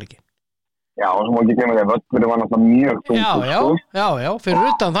fyrri hálfleiki. Já, og svo má ekki glemma því að völlurinn var náttúrulega mjög þungur Já, fyrir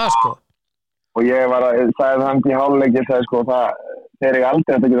utan það sko. Og ég sagði hann í hálfleik, ég sagði sko þeir eru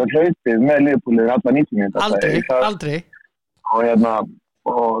aldrei að geta hlaupið með Liverpoolið alla 90 mínútur. Aldrei.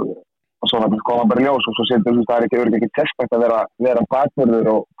 Og svo koma bara ljós og svo setur það er ekki testbært að vera bakvörður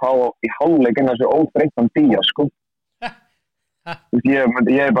og fá í hálfleik inn þessu óbreyttan Díaz sko. Ég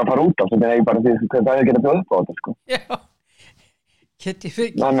er bara að fara út af þetta, ég bara því að það er ekki að bjóða upp á þetta sko. Já. Get ég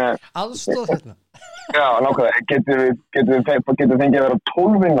fengið aðstóð hérna? Já, nákvæmlega. Getur fengið að vera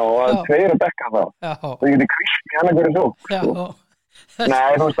 12 inn og að 2 að dekka það. Já. Og ég geti Kristi hann að hverju svo. Já.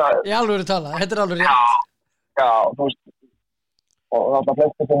 Nei, þú veist að... Í alvöru tala, þetta er alveg rétt. Já, þú veist... Og það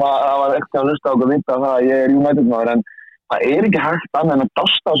flesti sem hafa ekkert að hlusta á okkur vita það að ég er United-maður en það er ekki hægt annað en að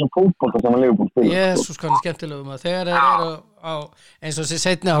dásta þessum fótbolta sem að Liverpool spila. Jesús, hvernig skemmtilegum að þegar þeir eru á eins og þessi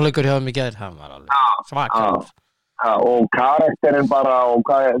seinni hálfleikur hjá þeim í gær, hann var alveg svakalega. Ja, og karakterinn bara og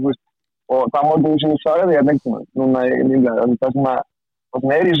hvað, þú veist, og það mótið sem ég sagði því núna líka, það sem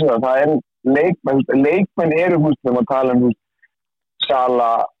er í sig það er leikmenn eru, þú veist, þegar maður tala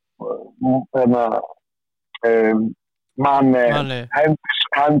Sala Mane,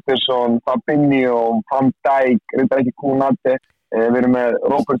 Henderson, Fabinho, Van Dijk, reyndar ekki Konate, við erum með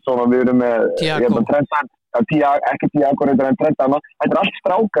Robertson og við erum með ekki Tiago reyndar en Trentano, þetta er allt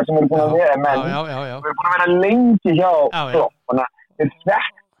strákar sem eru búin að vera menn, við erum búin að vera lengi hjá þannig að þeir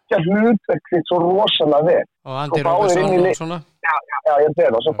þekkja hlutverk sitt svo rosalega vel. Og Andy Robertson og svona. Já, ég sé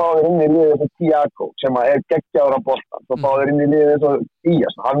það. Svo fáður inn í liðið þessu Thiago sem geggjaður á boltan. Svo fáður inn í liðið þessu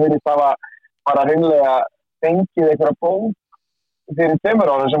Díaz. Hann virðist hafa bara hreinlega fengið einhverja bók fyrir 2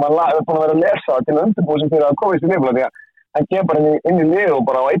 árum sem hann er búin að vera að lesa til að undirbúa sem fyrir að koma í þessu liðbúla því að hann kemur bara inn í liðið og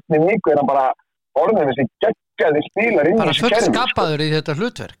bara á einni viku hann bara orðið þessi geggjaði spílar inn í þessu kerfi. Bara fullskapaður í þetta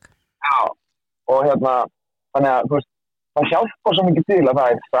hlutverk. Já, og þannig að, þú veist, það hjálpar svo mikið til að það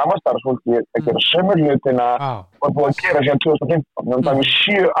samastarfsfólki að gera sömu hlutina og búið að gera síðan 2015. Þannig að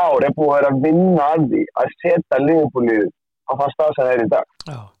 7 ár búið að vera að vinna að því að setja Liverpool-lið á það stað sem það í dag.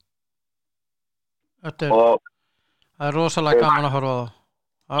 Já. Það er rosalega gaman að horfa á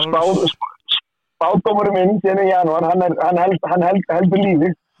það. Spádómurum minn síðan í janúar, hann heldur lífi.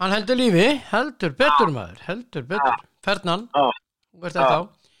 Hann heldur lífi, heldur betur maður, heldur betur. Ferdinand, hvert er þá?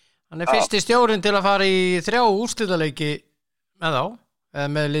 Hann er fyrsti stjórinn til að fara í 3 úrslitaleiki með þá, eða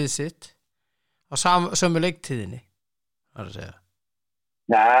með liðið sitt, á sömu leiktíðinni, það að segja.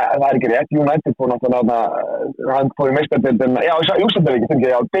 Nei, það er ekki rétt. United fór náttúrulega, hann fór í meistaradeildina, já, úrslitaleiki,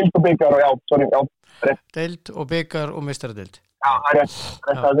 já, deild og bikar og rétt. Deild og bikar og meistaradeild. Já, það er rétt,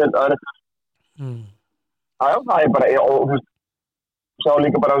 það er rétt. Já, það er bara, og þú veist, sá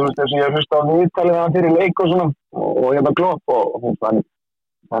líka bara, þú veist, þess að ég hlusta á viðtalið hann fyrir leik og svona, og Klopp, og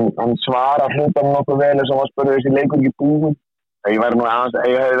hann svarar hlutanum nokkuð vel eins og hann spurði þessi leikur ekki búinn. Ég hefði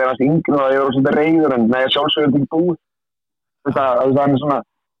verið hans yngri og ég var svona reyður en nei, sjálfsögur ekki búinn. Það er svona,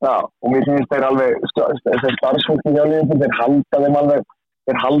 já, og mér finnst þeir alveg, þessi starfsfólki hjá Liverpool, þeir halda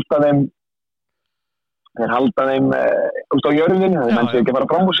þeim út á jörðinu, þeir menn sér ekki að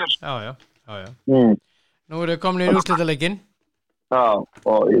fara fram úr sér. Já. Nú eru komin í úrslitaleikinn. Já,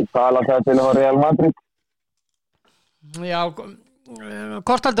 og ég tala það til að fara Real Madrid. Já,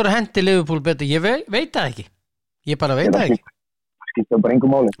 hvort heldur að hendi Liverpool betur? Ég veit það ekki. Ég bara veit það ekki. Það skiptir bara engu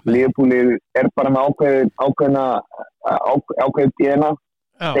máli. Liverpool er bara með ákveðið DNA.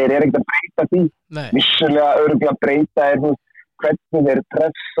 Þeir eru ekkert að breyta því. Vissulega örugglega breyta hvernig þeir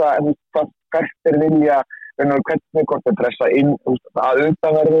pressa, hvert þeir vilja, hvernig hvort þeir pressa inn, að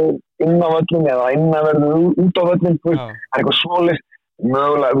utanverðu inn á völlum eða innanverðu út á völlum. Það er eitthvað svoleiðis.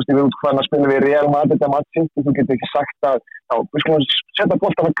 Mögulega, þú veist, við hvað að spila við Real Madrid að match, þú getur ekki sagt að við skulum setja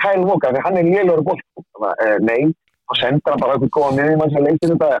boltan með Kyle Walker því hann er lélegur boltan. Nei, og senda hann bara eitthvað góða miðjumann sem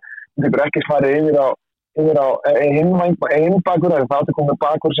leysir þetta. Þú getur ekki farið yfir á hinbakur, það átti komið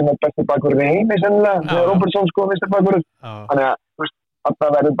bakur sem er besti bakurinn í heimi sennilega, þegar Robertson vinstri bakurinn. Þannig að, þú veist,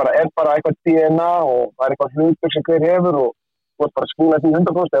 það er bara eitthvað DNA og það er eitthvað hlutur sem hver hefur og þú ert bara að spila því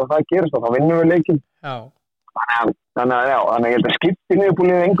 100% ef það gerist þá vinnum við leikinn. Þannig að ég held að skipti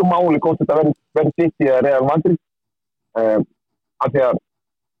Liverpoolið engum máli hvort þetta verður City eða Real Madrid af því að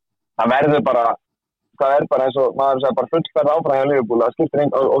það er bara eins og maður segir bara fullferð áfram hjá Liverpool og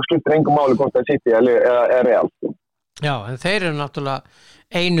skiptir engum máli hvort það er City eða Real. Já, en þeir eru náttúrulega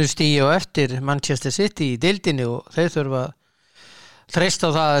einu stigi og eftir Manchester City í deildinni og þeir þurfa að treysta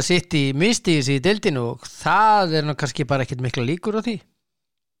á það að City misti þessi í deildinni og það er kannski bara ekkert mikla líkur á því.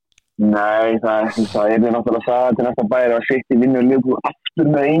 Nei, það er náttúrulega það til næsta bæri að City vinnur Liverpool aftur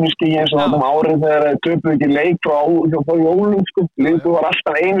með einu stigi eins og þarna árið þegar þeir töpuðu ekki leik frá jólum, sko. Liverpool var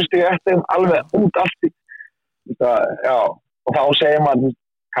alltaf einu stigi eftir alveg út aftur. Já, og þá segir maður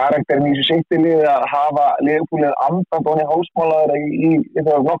karakterin í þessu City-liði að hafa Liverpoolið andant og hann er hálsmálaður í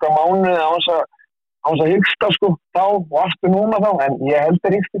nokkra mánuði á hans að hyggsta, sko, þá og aftur núna þá, en ég held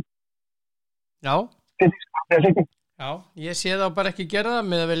þeir hyggsti. Já. City. Já, ég sé þá bara ekki gera það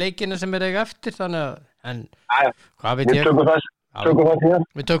með að við leikina sem er eiga eftir, þannig að, en, hvað veit ég?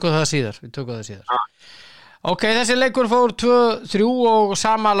 Við tökum það síðar. Ok, þessi leikur fór 2-3 og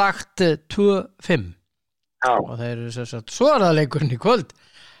samanlagt 2-5. Já. Og þeir eru svo er það leikurinn í kvöld.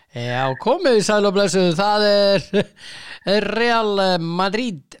 Já, komið í sæl og blessuðu, það er Real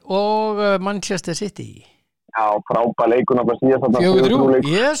Madrid og Manchester City. Já, frábær leikur náttúrulega síðast. 4-3,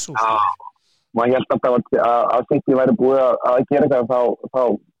 Jesús. Já. Maður held alltaf að City væri búið að gera það þá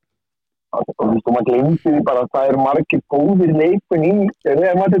maður glemdi því bara að það eru margir góðir leikmenn í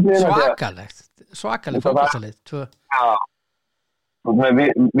Real Madrid. Svakaleg fótboltalið. Já, þú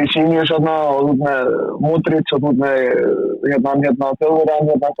með Vinicius og þú með Modric og þú með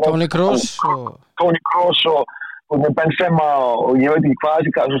þjóðverðan Toni Kroos og þú með Benzema og ég veit ekki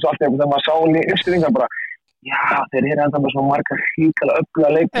hvað þessi svo allt þegar maður sá uppstýringar bara já, þeir eru enda með svo margar hrikalega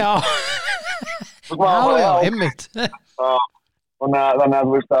öfluga leikmenn. Já, einmitt. Þannig að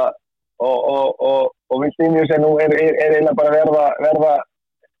þú veist að og Vinicius nú er eiginlega bara verða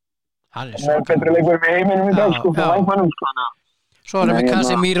með betri leikur með heiminum í dag, sko, fyrir langmannum, sko. Svo erum við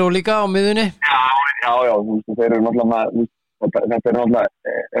Casemiro líka á miðunni. Já, þú veist, þeir eru náttúrulega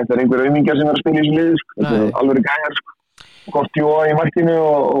þetta einhver auðmingjar sem að spila í þessu liði, sko. Þetta alveg gæjar, sko. Gott Jóa í markinu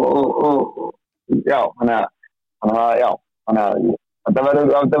og já, þannig að þetta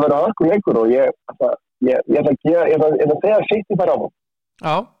verður hörkur leikur og ég ætla að segja að City fara áfram.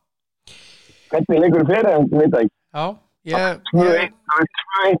 Já. Hvernig leikur fyrir en veit það ekki. Já, Já,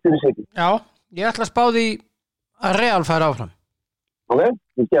 ég ætla að spá því að Real fara áfram. Ok,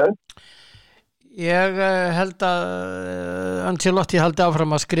 ég skeður. Ég held að Ancelotti haldi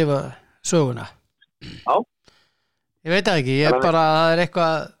áfram að skrifa söguna. Já. Ég veit það ekki, ég bara, það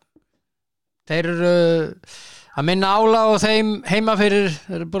eitthvað, þeir eru að minna ála og þeim heima fyrir,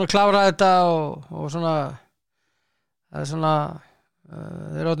 þeir eru búin að klára þetta og svona, það svona,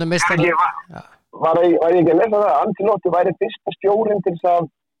 þeir eru orðnir meistari. Var ég ekki að lesa það að Ancelotti væri fyrsta stjórinn til að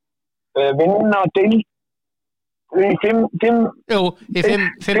vinna deild í fimm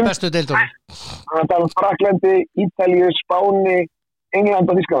bestu deildunum. Þannig að tala Fraklandi, Ítalíu, Spáni, England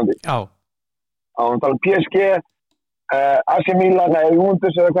og Þýskalandi. Já. Þannig að tala PSG, AC Milan, eða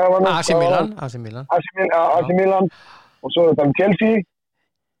Juventus eða hvað var það? AC Milan og svo er það Chelsea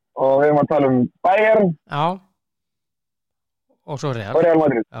og við erum að tala Bayern. Já. Og svo Real. Og Real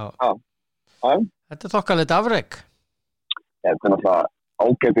Madrid. Já. Þetta er þokkalegt afrek. Þetta er náttúrulega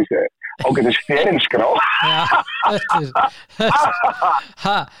ágætis ferilskrá.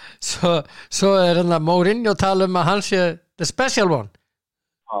 Já, svo er hann að Mourinho tala að hann sé the special one.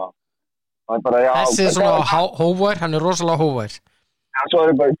 Já. Þessi er svona hóvær, hann er rosalega hóvær. Já, svo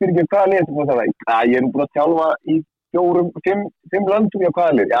er bara, fyrir ekki hvaða lið þú það veit. Ég er búin að þjálfa í 5 löndum í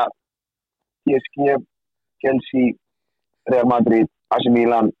hvaða lið. Já, PSG, Chelsea, Real Madrid, AC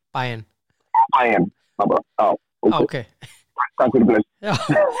Milan, Bayern. Já, ok. Takk fyrir bless. Já,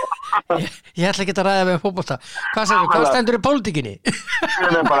 ég ætla ekki að ræða með fótbolta. Hvað stendur í pólitíkinni?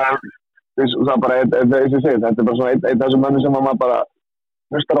 Það er bara, þetta er bara svona einn af þessum mönnum sem maður bara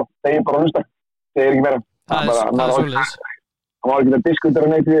hlustar á, þegar bara hlustar. Það er ekki meira. Það er svoleiðis. Hann var ekki að diskutera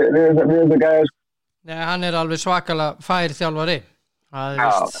neitt við þetta gæði. Nei, hann er alveg svakalega fær þjálfari. Það er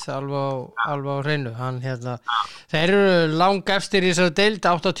vist alveg á hreinu. Þeir eru langefstir í þessari deild,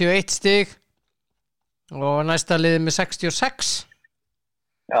 81 stig og næsta liðið með 66.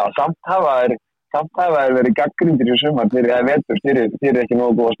 Já, samt hafa þeir verið gagnrýndir í sumar fyrir ekki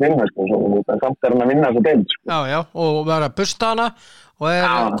nógu góða spilna, sko, samt hann að vinna þessa deild, sko. Já, og vera að busta hana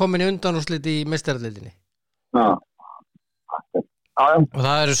og komin í undanúrslit í meistaradeildinni. Já. Og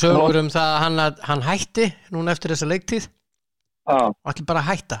það eru sögur það að hann hætti núna eftir þessa leiktíð. Já. Og ætli bara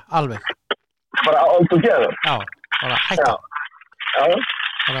að hætta, alveg. Bara allt og geða? Já, bara að hætta. Já.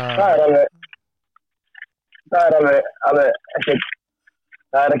 Það er alveg ekkert,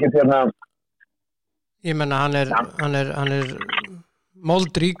 það er ekkert hérna. Ég menna hann er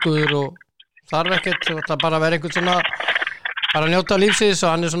moldríkur og þarf ekkert, það bara að vera einhvern svona, bara að njóta lífsins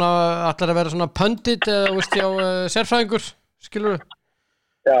og hann er svona, allar að vera svona pundit eða veist ég á sérfræðingur, skilur þú?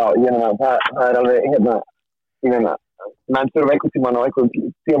 Já, ég meina, það er alveg, hérna, ég meina, menn þurfa einhvern tímann á einhvern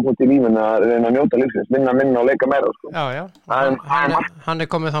tímanpunkt í lífin að reyna að njóta lífsins, minna og leika meira, sko. Já, hann er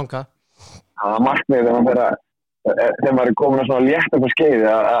komið þangað. Það er markmið þegar maður er komin að svona létt upp á skeiði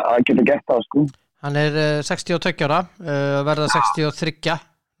að geta gert það, sko. Hann er 62 ára, verða 63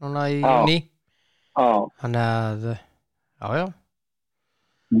 núna í júní. Þannig að, já.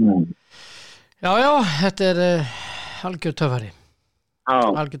 Já, þetta er algjör töffari.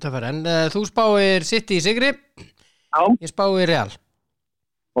 En þú spáir City í sigri. Já. Ég spáir Real.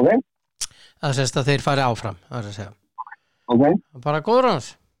 Ok. Það sést að þeir fari áfram, það er að segja. Ok. Bara góður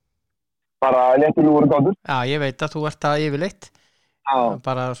hans. Bara léttur úr góður. Já, ég veit að þú ert að yfirleitt. Já.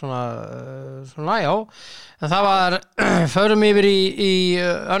 Bara svona, já. En það var, förum yfir í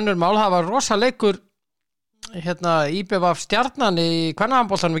önnur mál, það var rosa leikur IBVF Stjarnan í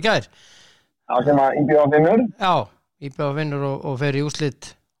kvennahandboltanum í gær. Já, sem að IBVF vinnur. Já, IBVF vinnur og fer í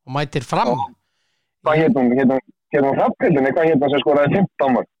úrslit og mætir Fram. Hvað hétt hún Hrafnhildinni? Hvað hétt hún sem skoraði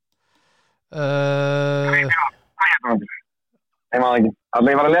 15 mörk? Hvað hétt hún? Ég maður ekki.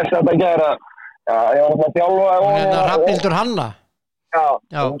 Allir ég var að lesa þetta í gær að ég var að þjálfa. Hún Hrafnhildur Hanna. Já.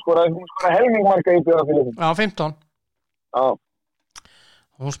 Hún skoraði helmingmarka IBVF fyrir þessu. Já, 15. Já.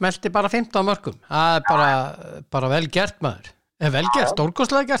 Hún smelti bara 15 mörkum. Það er bara vel gert, maður. Vel gert,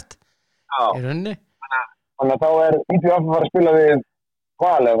 stórkostlega gert. Já. Í rauninni. Þannig að þá er IBVF að fara að spila við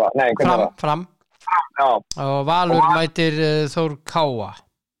Val eða? Nei, hvernig er það? Fram. Já. Og Valur mætir Þór Káa.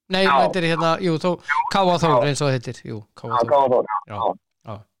 Nei, mætir Káa Þór eins og það heitir. Jú, Káa Þór. Já.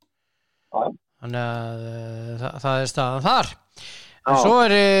 Þannig að það er staðan þar. En svo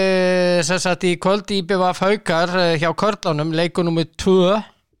er sem sagt í kvöld IBVF Haukar hjá körlunum, leikur númer 2.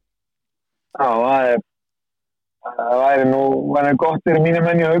 Já, það Það væri gott fyrir mínu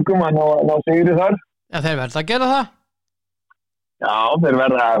menn í Haukum að ná sigri þar. Já, þeir verða að gera það? Já, þeir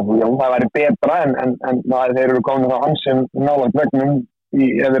verða, það væri betra en þeir eru komin á hansinn nálægt vegnum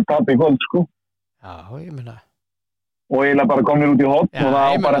ef þeir tapi í kvöld, sko. Já, ég meina. Og eiginlega bara komin út í hot. Já,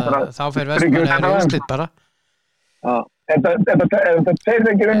 ég meina, þá fer Vestmannaeyjar í úrslit bara. Já, er þetta tveir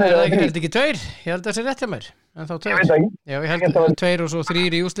leikir unnið? Er þetta ekki tveir? Ég held að það sé rétt hjá mér. En þá tveir. Ég veit ekki. Já, ég held að það er tveir og svo 3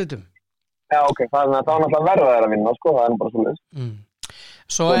 í úrslitum. Já, ok, það er náttúrulega verða þeir að vinna, sko, það er bara svo leiðis.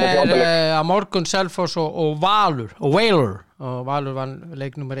 Svo að morgun Selfoss og Valur og Valur vann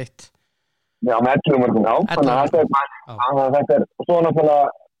leik nummer 1. Já, með 11 morgun, já. Þannig að þetta er og svo náttúrulega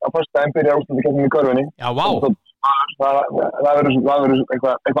að föstudaginn byrja úrslitakeppnin í körfunni. Já, vá. Það verður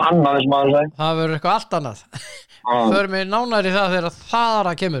eitthvað annað eins og maður sagði. Það verður eitthvað allt annað. Förum við nánar í það þegar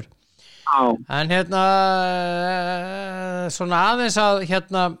það kemur. Já. En svona aðeins að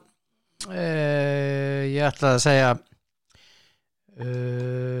ég ætla að segja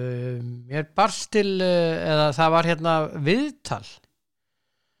mér barst til eða það var viðtal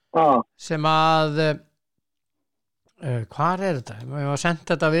sem að hvar er þetta? Ég var sendt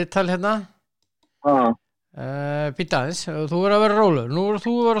þetta viðtal býta aðeins, þú verður að vera rólegur, nú verður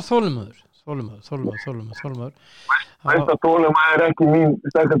þú að vera þolinmóður. Veist að þolinmóður er ekki mín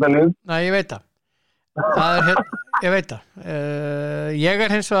sterkasta lið. Nei, ég veit það. Það er ég veit það. Ég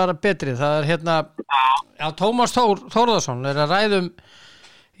er hins vegar betri. Það er Tómas Þórðarsson er að ræðum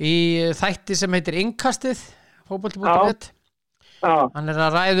í þætti sem heitir Innkastið fótbolti.net. Hann er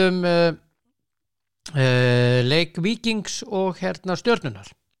að ræðum leik Víkings og Stjörnunnar.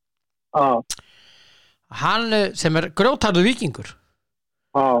 Hann sem er grjótharður víkingur.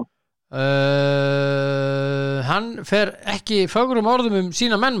 Hann fer ekki fögrum orðum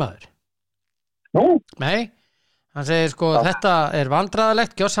sína mennmaður. Nei, hann segir þetta er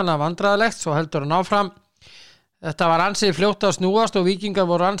vandræðalegt, gjörsamlega vandræðalegt, svo heldur hann áfram. Þetta var ansið fljótt að snúast og víkingar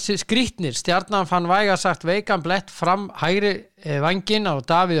voru ansið skrýtnir. Stjarnan fann væga sagt veikan blett fram hægri vanginn á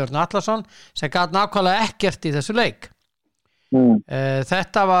Davíð Örn Atlason sem gat nákvæmlega ekkert í þessu leik.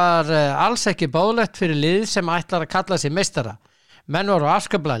 Þetta var alls ekki báðlegt fyrir lið sem ætlar að kalla sig meistara. Menn voru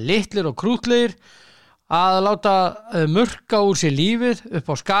afskaplega litlir og krútlegir að láta murka úr sér lífið upp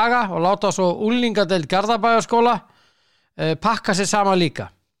á Skaga og láta svo úlningadeild Garðabæjarskóla pakka sér saman líka.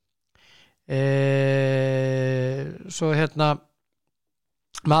 Svo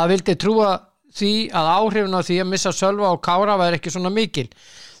maður vildi trúa því að áhrifin á því að missa Sölva og Kára væri ekki svona mikil.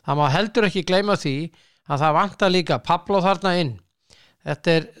 Það má heldur ekki gleyma því að það vantar líka Pablo þarna inn. Þetta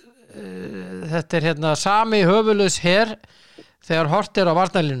er sami höfuðlaus her þegar hort er á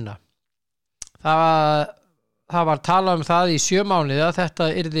varnarlínuna. Það var talað um það í 7 mánuði að þetta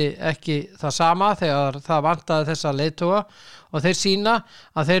yrði ekki það sama þegar það vantaði þessa leiðtoga og þeir sýna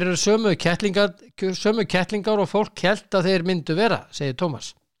að þeir eru sömu kettlingar og fólk hélt að þeir myndu vera, segir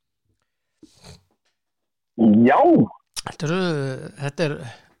Tómas. Já. Þetta er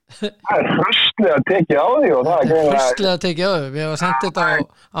hröstlega tekið á því og það er hröstlega tekið á því. Við hefum sendt þetta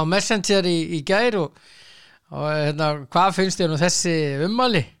á Messenger í gær og hvað finnst þér þessi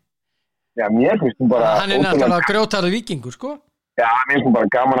ummæli? Já, mér finnst bara hann er náttúrulega grjótharður víkingur, sko. Já, mér finnst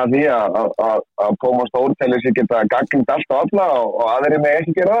bara gaman að því að Tómas Þór telur sig geta gagnrýnt allt og alla og aðrir með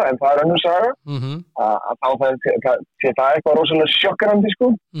ekki gera það, en það er önnur saga. Að þá sé það eitthvað rosalega sjokkerandi, sko.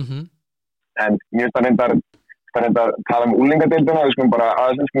 En mér finnst það reyndar tala um úlingadeildina, við skulum bara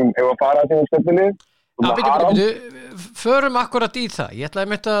aðeins ef að fara til stöðlið. Förum akkurat í það. Ég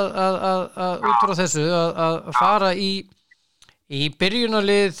ætlaði mitt að út frá þessu að fara í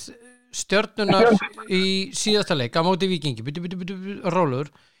byrjunarlið Stjörnunar í síðasta leik á móti Víkingi. Rólur.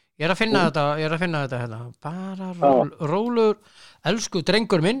 Ég er að finna þetta bara Rólur, elsku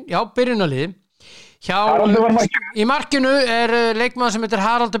drengur minn. Já, byrjunarlið. Í markinu er leikmaður sem heitir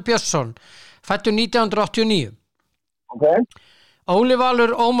Haraldur Björnsson, fæddur 1989. Okay. Óli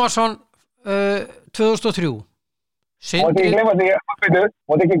Valur Ómarsson 2003. Mátti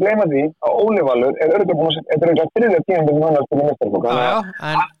ekki gleyma því að Óli Valur er örugglega búinn að þetta er ekki þriðja tímabil sem hann er að spila meistaraflokk.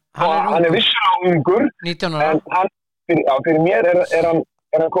 Hann er vissulega ungur 19 ára. En fyrir mér er hann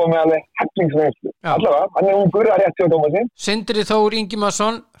komið með alveg hellingsreynslu. Allavega, hann er ungur að rétt hjá Tómasi. Sindri Þór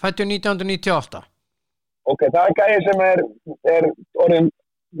Ingimarsson, fæddur 1998. Ok, það er gæði sem er orðin,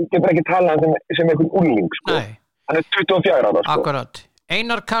 getur ekki talað sem einhvern úrling, sko. Nei. Hann er 24 ára, sko. Akkurat.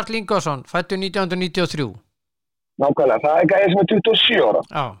 Einar Karl Ingvarsson, fæddur 1993. Nákvæmlega, það er gæði sem er 27 ára.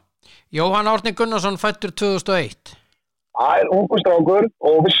 Já. Jóhann Árni Gunnarsson, fæddur 2001. Það er ungur strákur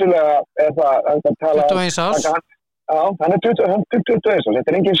og vissulega er það að tala 21 árs. Já, hann er 21 árs.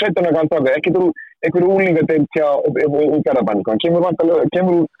 Þetta er engin 17 ára strákur, ekki einhver úlingadeild hjá Garðabænum. Hann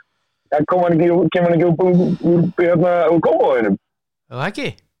kemur kemur hann ekki úr Kópavoginum? Það ekki?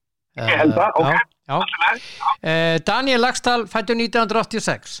 Ég held það, ok. Já. Daniel Laxdal, fæddur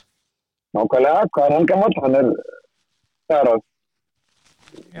 1986. Nákvæmlega, hvað hann gamall? Hann það á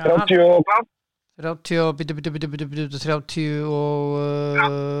 30 og hvað?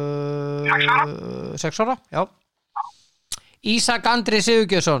 36 ára, já. Ísak Andri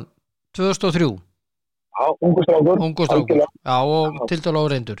Sigurgeirsson, 2003. Já, ungur strákur. Já, og tiltölu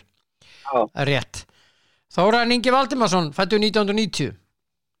áreindur. Já. Rétt. Þórarin Ingi Valdimarsson, fæddur 1990.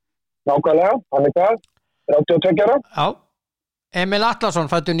 Nákvæmlega, hann það, 32 ára. Já. Emil Atlason,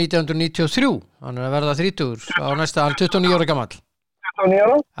 fæddur 1993. Hann að verða 30 á næsta, hann 29 ára gamall. 29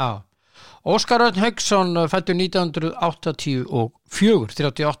 ára? Já. Óskar Örn Hauksson, fæddur 1984,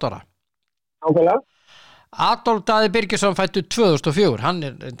 38 ára. Nákvæmlega. Adolf Daði Birgisson, fæddur 2004. Hann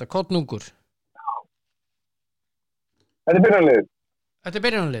enda kottnungur. Þetta byrjunarliðið. Þannig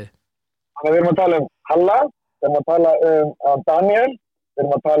að við erum að tala Halla, við erum að tala Daniel, við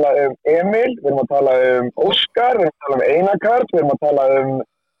erum að tala Emil, við erum að tala Óskar, við erum að tala Einarkart, við erum að tala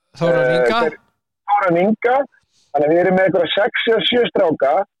Þóran Inga. Þannig að við erum með einhverja 6 eða 7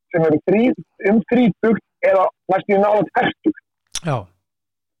 stráka sem eru 30 eða næstum nálægt 40. Já.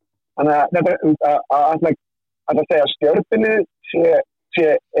 Þannig að þetta að segja stjörnbilið sé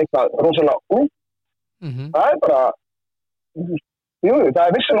eitthvað rosalega ung. Það bara,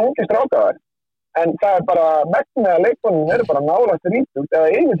 það vissulega ungi strákaðar. En það bara megnið að leikmönnum eru bara nálægt 30 eða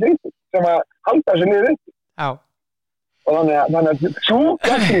yfir 30 sem að halda þessu liðið upp. Já. Og þannig að svo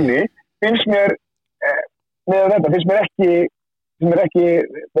gagnrýni finnst mér með þetta, finnst mér ekki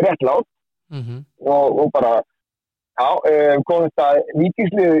réttlátt. Og bara kom þetta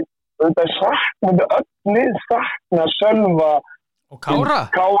víkingsliðið auðvitað myndi öll lið sakna Sölva og Kára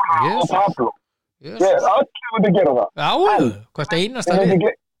og Pablo. Öll myndi gera það. Já, hvert einasta lið.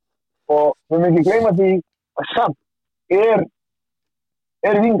 Og við mögum ekki gleyma því að samt er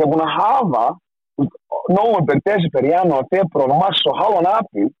Víkingar búin að hafa nóvember, desember, janúar, febrúar og mars og hálfan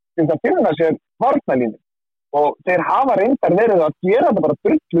apríl til að finna sér varnarlínu. Og þeir hafa reyndar verið að gera þetta bara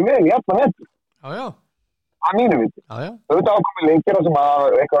drullu vel í allan vetur. Já. Að mínu viti. Já. Auðvitað ákomið leikir sem að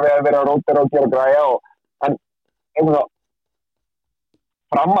eitthvað verið að rótera og gera græja en einhvern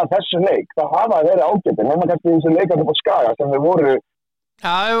fram að þessu leik, það hafa verið ágættir. Nefnum kannski þessu leikandi på Skaga sem þeir voru.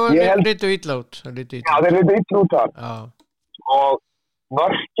 Já, þeir litu illa út. Já, þeir litu illa út þar. Já. Og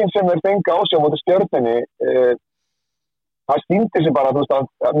mörkin sem þeir fengi á sig á móti Stjörnunni, það stýndi sig bara, þú veist að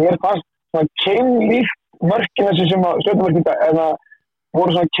mér fannst svona keimlíkt mörkina sem að Stjörnumörkina, en það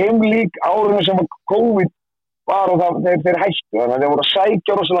voru svona keimlík árinu sem að COVID var og þeir hættu. Þannig að þeir voru að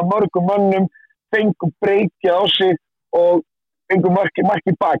sækja rosalega mörgum mönnum, fengu breykja á sig og fengu marki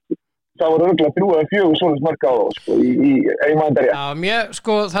baki. Það voru örugglega 3 eða 4 svoleiðis mörk á það, sko, í mandarja. Já,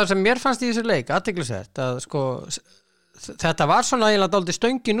 það sem mér fannst í þessu leik, athyglisvert, að sko, þetta var svona eiginlega dálítið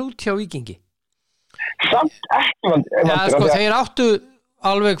stöngin út hjá Víkingi. Samt ekki, Já, sko, þeir áttu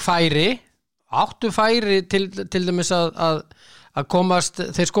alveg færi til dæmis að komast,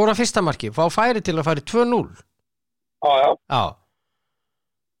 þeir skora fyrsta marki, fá færi til að fara í 2-0. Já.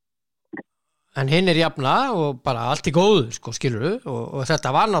 En hinn jafna og bara allt í góðu, sko, skilurðu, og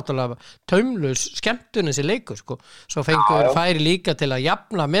þetta var náttúrulega taumlaus skemmtun þessi leikur, sko. Svo fengur færi líka til að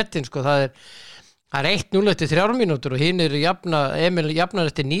jafna metin, sko, það er 1-0 eftir 3 mínútur og hinn Emil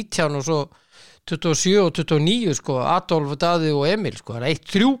jafnar eftir 19 og svo 27 og 29, sko, Adolf, Daði og Emil, sko, það er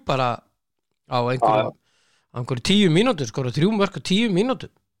 1-3 bara á einhverju 10 mínútur, sko, 3 mörk og 10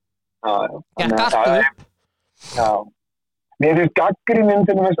 mínútur. Gekk allt upp. Já. Mér finnst gagnrýnin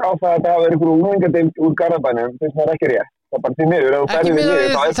til þess á það að það hafa einhverju unglingadeild úr Garðabænum, finnst mér ekki rétt. Það er bara því miður. Ekki miður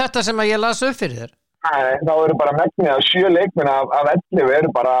þetta sem að ég las upp fyrir þér. Nei, þá eru bara megnið að 7 leikmenn af 11 eru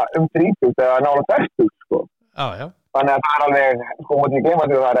bara 30 eða nálægt 40, sko. Já. Þannig að það er alveg, sko, mútið ég gleyma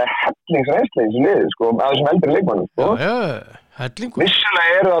því að það er hellingsreynsla í þessu liði, sko, af þessum eldri leikmennum, sko. Já, hellingur.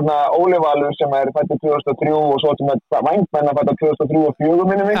 Vissulega eru þarna Óli Valur sem fæddur 2003 og svo sem vængmenn að fædda 2003 og 2004,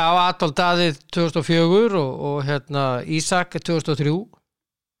 minnum við. Já, Adolf Daði 2004 og Ísak 2003.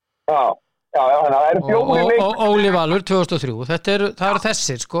 Já, þannig að það eru 4 leikmenn. Og Óli Valur 2003, það eru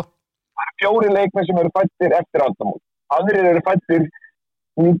þessir, sko. Það eru 4 leikmenn sem eru fæddir eftir aldamót. Aðrir eru fæddir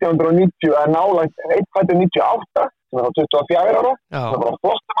 1990 að nálægt, einn fæddur 98 sem þá 24 ára, sem bara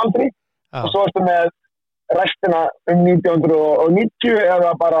flottum aldri, og svo ertu með restina 1990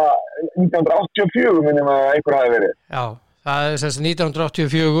 eða bara 1984 minnum að einhver hafi verið. Já, það er sem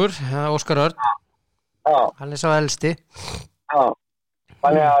 1984, Óskar Örn. Já. Hann sá elsti. Já.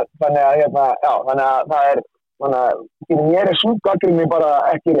 Þannig að það er, mér svo gagnrýni bara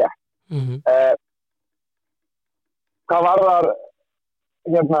ekki rétt. Hvað varðar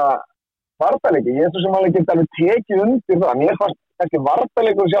varnarleiki, ég svo sem alveg geti alveg tekið undir það, mér fannst ekki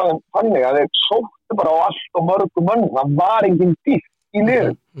varnarleikur sjá þeim þannig að þeir sóttu bara á allt og mörgum mönnum, það var engin dýrt í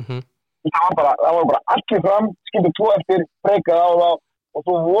liðum. Það var bara allir fram, skildu 2 eftir, breykað á þá og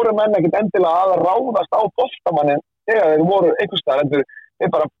þú voru menn ekkert endilega að ráðast á boltamannin þegar þeir voru einhvers staðar,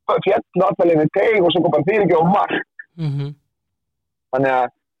 þeir bara fjallu allavega við teig og svo kom bara fyrir ekki á mark. Þannig að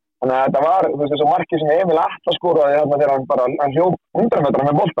þetta var, þú veist, þessu marki sem Emil Atla skoraði þegar hann hljóp 100 metra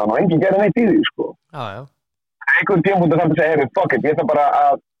með boltan og enginn gerði neitt í því, sko. Já. Einhvern tímapunktur þarf að segja, fuck it, ég þarf bara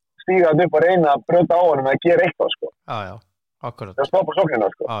að stíga þetta upp og reyna að brjóta á honum eða gera eitthvað, sko. Já, akkurat. Það stoppa sóknina,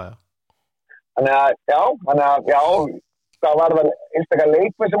 sko. Já. Þannig að, það var vel einstakar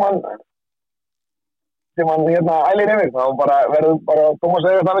leikmið sem hann ælir yfir. Það var verður bara Tómas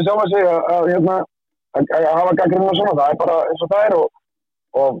segir það við sjálfa sig að hafa gagnrýni og svona. Það bara eins og það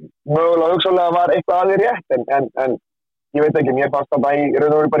og mögulega hugsanlega var eitthvað að því rétt en ég veit ekki, mér fannst það í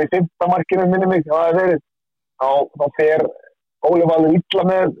raun og veru bara í 5. markinu minni mig, það er verið. Þá fer Óli Valur illa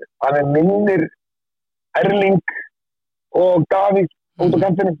með, hann minnir Erling og Davíð út á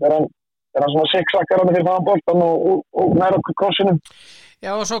kantinu, þegar hann svona sexakkar hann fyrir það boltan og næra krossinum.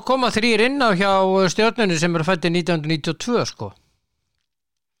 Já, og svo koma 3 inn á hjá Stjörnunni sem eru fæddir 1992, sko.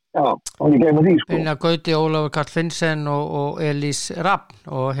 Já, og ég gleyma því, sko. Brynjar Gauti, Ólafur Karl Finnsen og Elís Rafn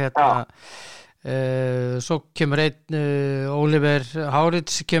og svo kemur einn Oliver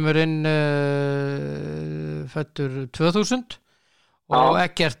Hárits kemur inn fæddur 2000 og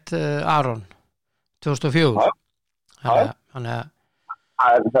Eggert Aron 2004. Þannig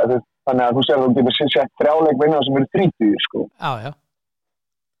að þú sér að þú getur sett 3 leikmenn sem eru 30, sko. Já.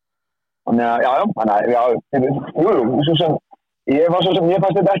 Þannig að, ég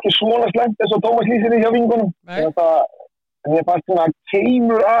fannst þetta ekki svona slæmt eins og Tómas lýsir því hjá vingunum. En ég fannst svona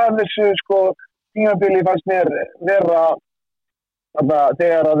keimur af þessu, sko, tímabili fannst mér vera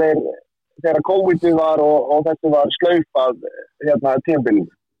þegar COVID var og þessu var slaufað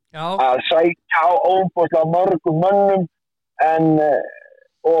tímabilinu. Að sækja á óbúslega mörgum mönnum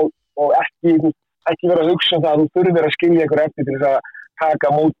og ekki vera að hugsa það að þú þurfir að skilja ykkur eftir til þess að taka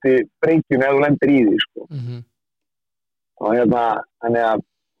á móti breytjum ef þú lendir í því, sko. Og þannig að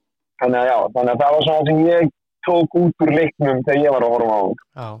það var svona sem ég tók út úr leiknum þegar ég var að horfa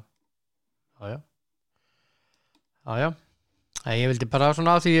á. Já. Ég vildi bara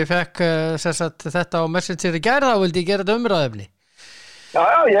svona á því ég fekk þetta á Messenger í gær, þá vildi ég gera þetta umræðefni.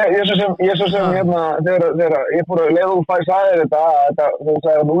 Já, ég svo sem þegar ég fór að leiða úr fæs aðeins þetta, þú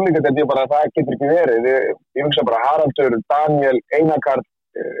sagði að núlíka þetta, bara það getur ekki verið. Ég hugsa bara Haraldur, Daniel, Einarkarl,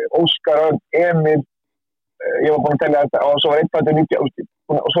 Óskar Örn, Emil, ég var búin að telja þetta og svo var einn fættur 90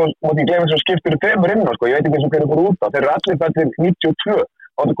 og svo mátti ég gleyma þess að skiptur 3 inn á, sko. Ég veit ekki eins og hverju fór út á. Þeir eru allir fættur 92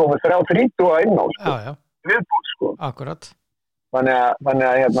 og það komið 3 inn á, sko. Já. Viðbútt, sko. Akkurat. Þannig að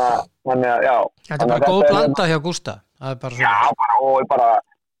þetta er bara góð blanda hjá Gústa. Það er bara svona. Já, bara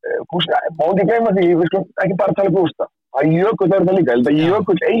Gústa, má ekki gleyma því, við skulum ekki bara tala Gústa. Það er Jökull er þetta líka, þetta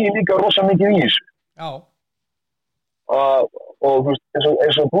Jökull eigi líka rosa mikið í þessu. Já. Og þú veist,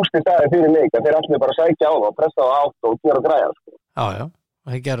 eins og Gústi staði fyrir leik, að þeir allir bara sækja á það, pressa það átt og gera græða, sko. Já, og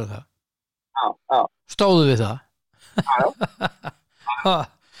þeir gerðu það. Já. Stóðu við það. Já.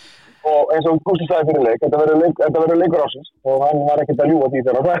 Og eins og Gústi staði fyrir leik, þetta verður leikur ásins og hann var ekkert að ljúga því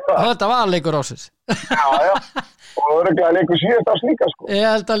þegar það. Þetta var leikur ásins. Já. Og örugglega leikur 7. árs líka, sko. Ég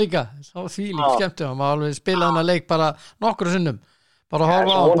held það líka. Svo fíling skemmti hann var alveg spila hann að leik bara nokkru sinnum. Bara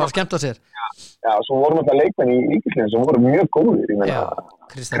horfa á hann, bara skemmta sér. Já, svo voru náttúrulega leikmenn í ríkisliðinu sem voru mjög góðir. Ég meina,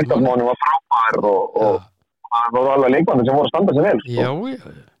 Kristján Máni var frábær og það voru alveg leikmenn sem voru að standa sig vel, sko. Já,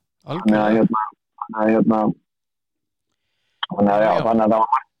 alveg. Þannig að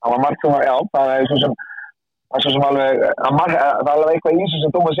það var margt sem var, það er svo sem alveg, það er alveg eitthvað í þessu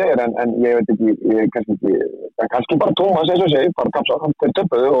sem Tómas segir, en ég veit ekki, kannski bara Tómas, eins og segir, bara kapsa, hann er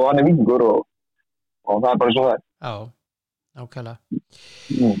töpuð og hann er víkingur og það er bara svo það. Já, nákvæmlega.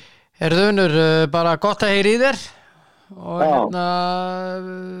 Unnur, bara gott að heyra í þér og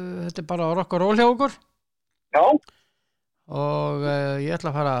þetta er bara rock og roll hjá okkur. Já. Og ég ætla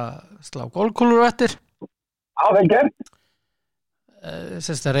að fara að slá golfkúlur eftir. Já, vel gert.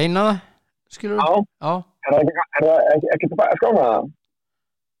 Sérst að reyna það, skilur við? Já. Er það ekki að skána það?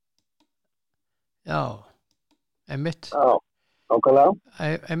 Já, einmitt. Já, nákvæmlega.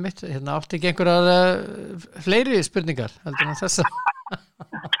 Einmitt, átti ekki einhverjar fleiri spurningar heldur en þessa.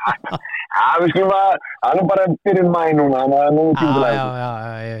 Já, við skulum að það er bara fyrir mæ núna, þannig að nú tímulega. Já,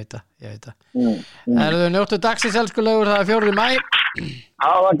 ég veit það. Njóttu dagsins, elskulegur, það er 4. maí.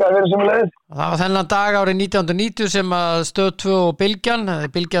 Já, það verður sömuleiðis. Það var þennan dag árið 1990 sem að Stöð 2 og Bylgjan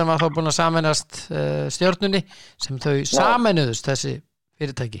var þá búin að sameinast Stjörnunni sem þau sameinuðust þessi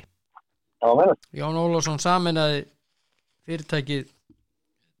fyrirtæki. það var meina. Jón Ólafsson sameinaði fyrirtækið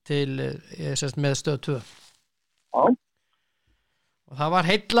til með Stöð 2. Já. Og það var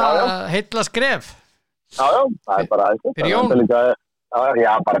heilla skref. Já, það bara aðeins. Fyrir Jón?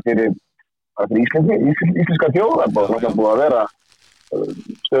 Já, bara fyrir íslenska þjóð. Það er búið að vera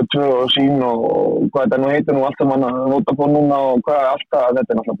Stöð 2 og Sín og hvað þetta nú heitir nú allt saman að Vodafone núna og hvað alltaf.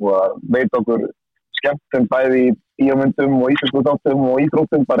 Þetta er náttúrulega búið að veita okkur skemmtum bæði í bíómyndum og íslensku þáttum og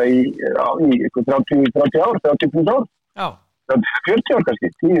íþróttum bara í 30 ár, 30 ár. Já. 40 ár kannski.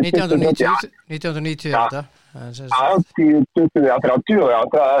 1990 þetta. Já, 30,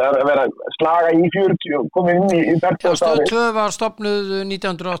 það er að vera slaga í 40 komið inn í 30 ári. Stöð 2 var stofnuð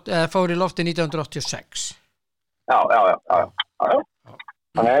fór í lofti 1986. Já.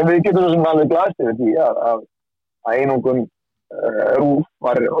 Þannig að við getum svo sem alveg glæst yfir því að einungun RÚV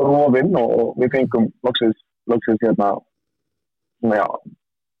var rofinn og við fengum loksins hérna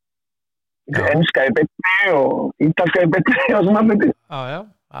enska í beinni og ítalska í beinni og svona hluti. Já,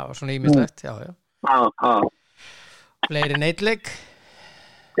 það var svona ýmislegt, já. Fleiri neitleik.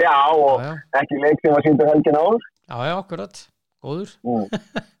 Já, og ekki leik sem var sýndur helgin áður. Já, akkurat. Góður.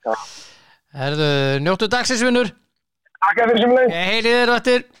 Herðu, njóttu dagsins, vinnur. Takk fyrir sem leik. Ég heyri þér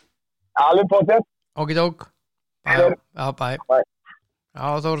eftir. Alveg pottet. Okidók. Já, bæ. Já,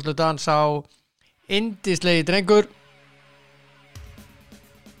 Þórslu Dans á indislegi drengur.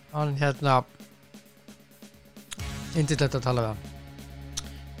 Hann indislegt að tala við hann.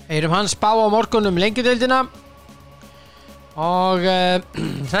 Heyrum hann spá á morgun lengjudeildina og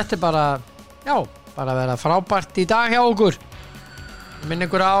þetta er bara að vera frábært í dag hjá okkur. Minn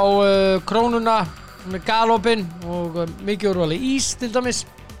ykkur á krónuna með galopin og mikið úrvali ís til dæmis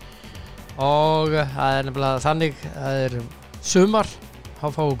og það er nefnilega þannig það er sumar, þá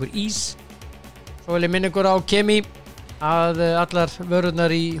fá okkur ís. Svo vil ég minn ykkur á Kemi að allar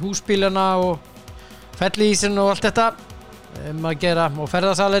vörurnar í húsbílana og fellísin og allt þetta að gera og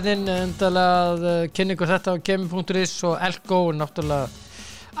ferðasalernin endalega að kynna ykkur þetta á kemi.is og Elko og náttúrulega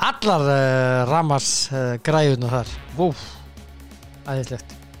allar Ramas græjurnar þar. Æðislegt.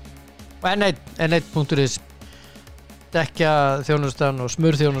 Og N1.is dekja þjónustan og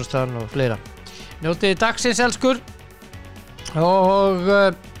smurþjónustan og fleira. Njótið dagsins elskur og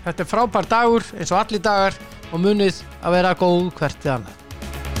þetta er frábær dagur eins og allir dagar og munið að vera góð hvert við annað.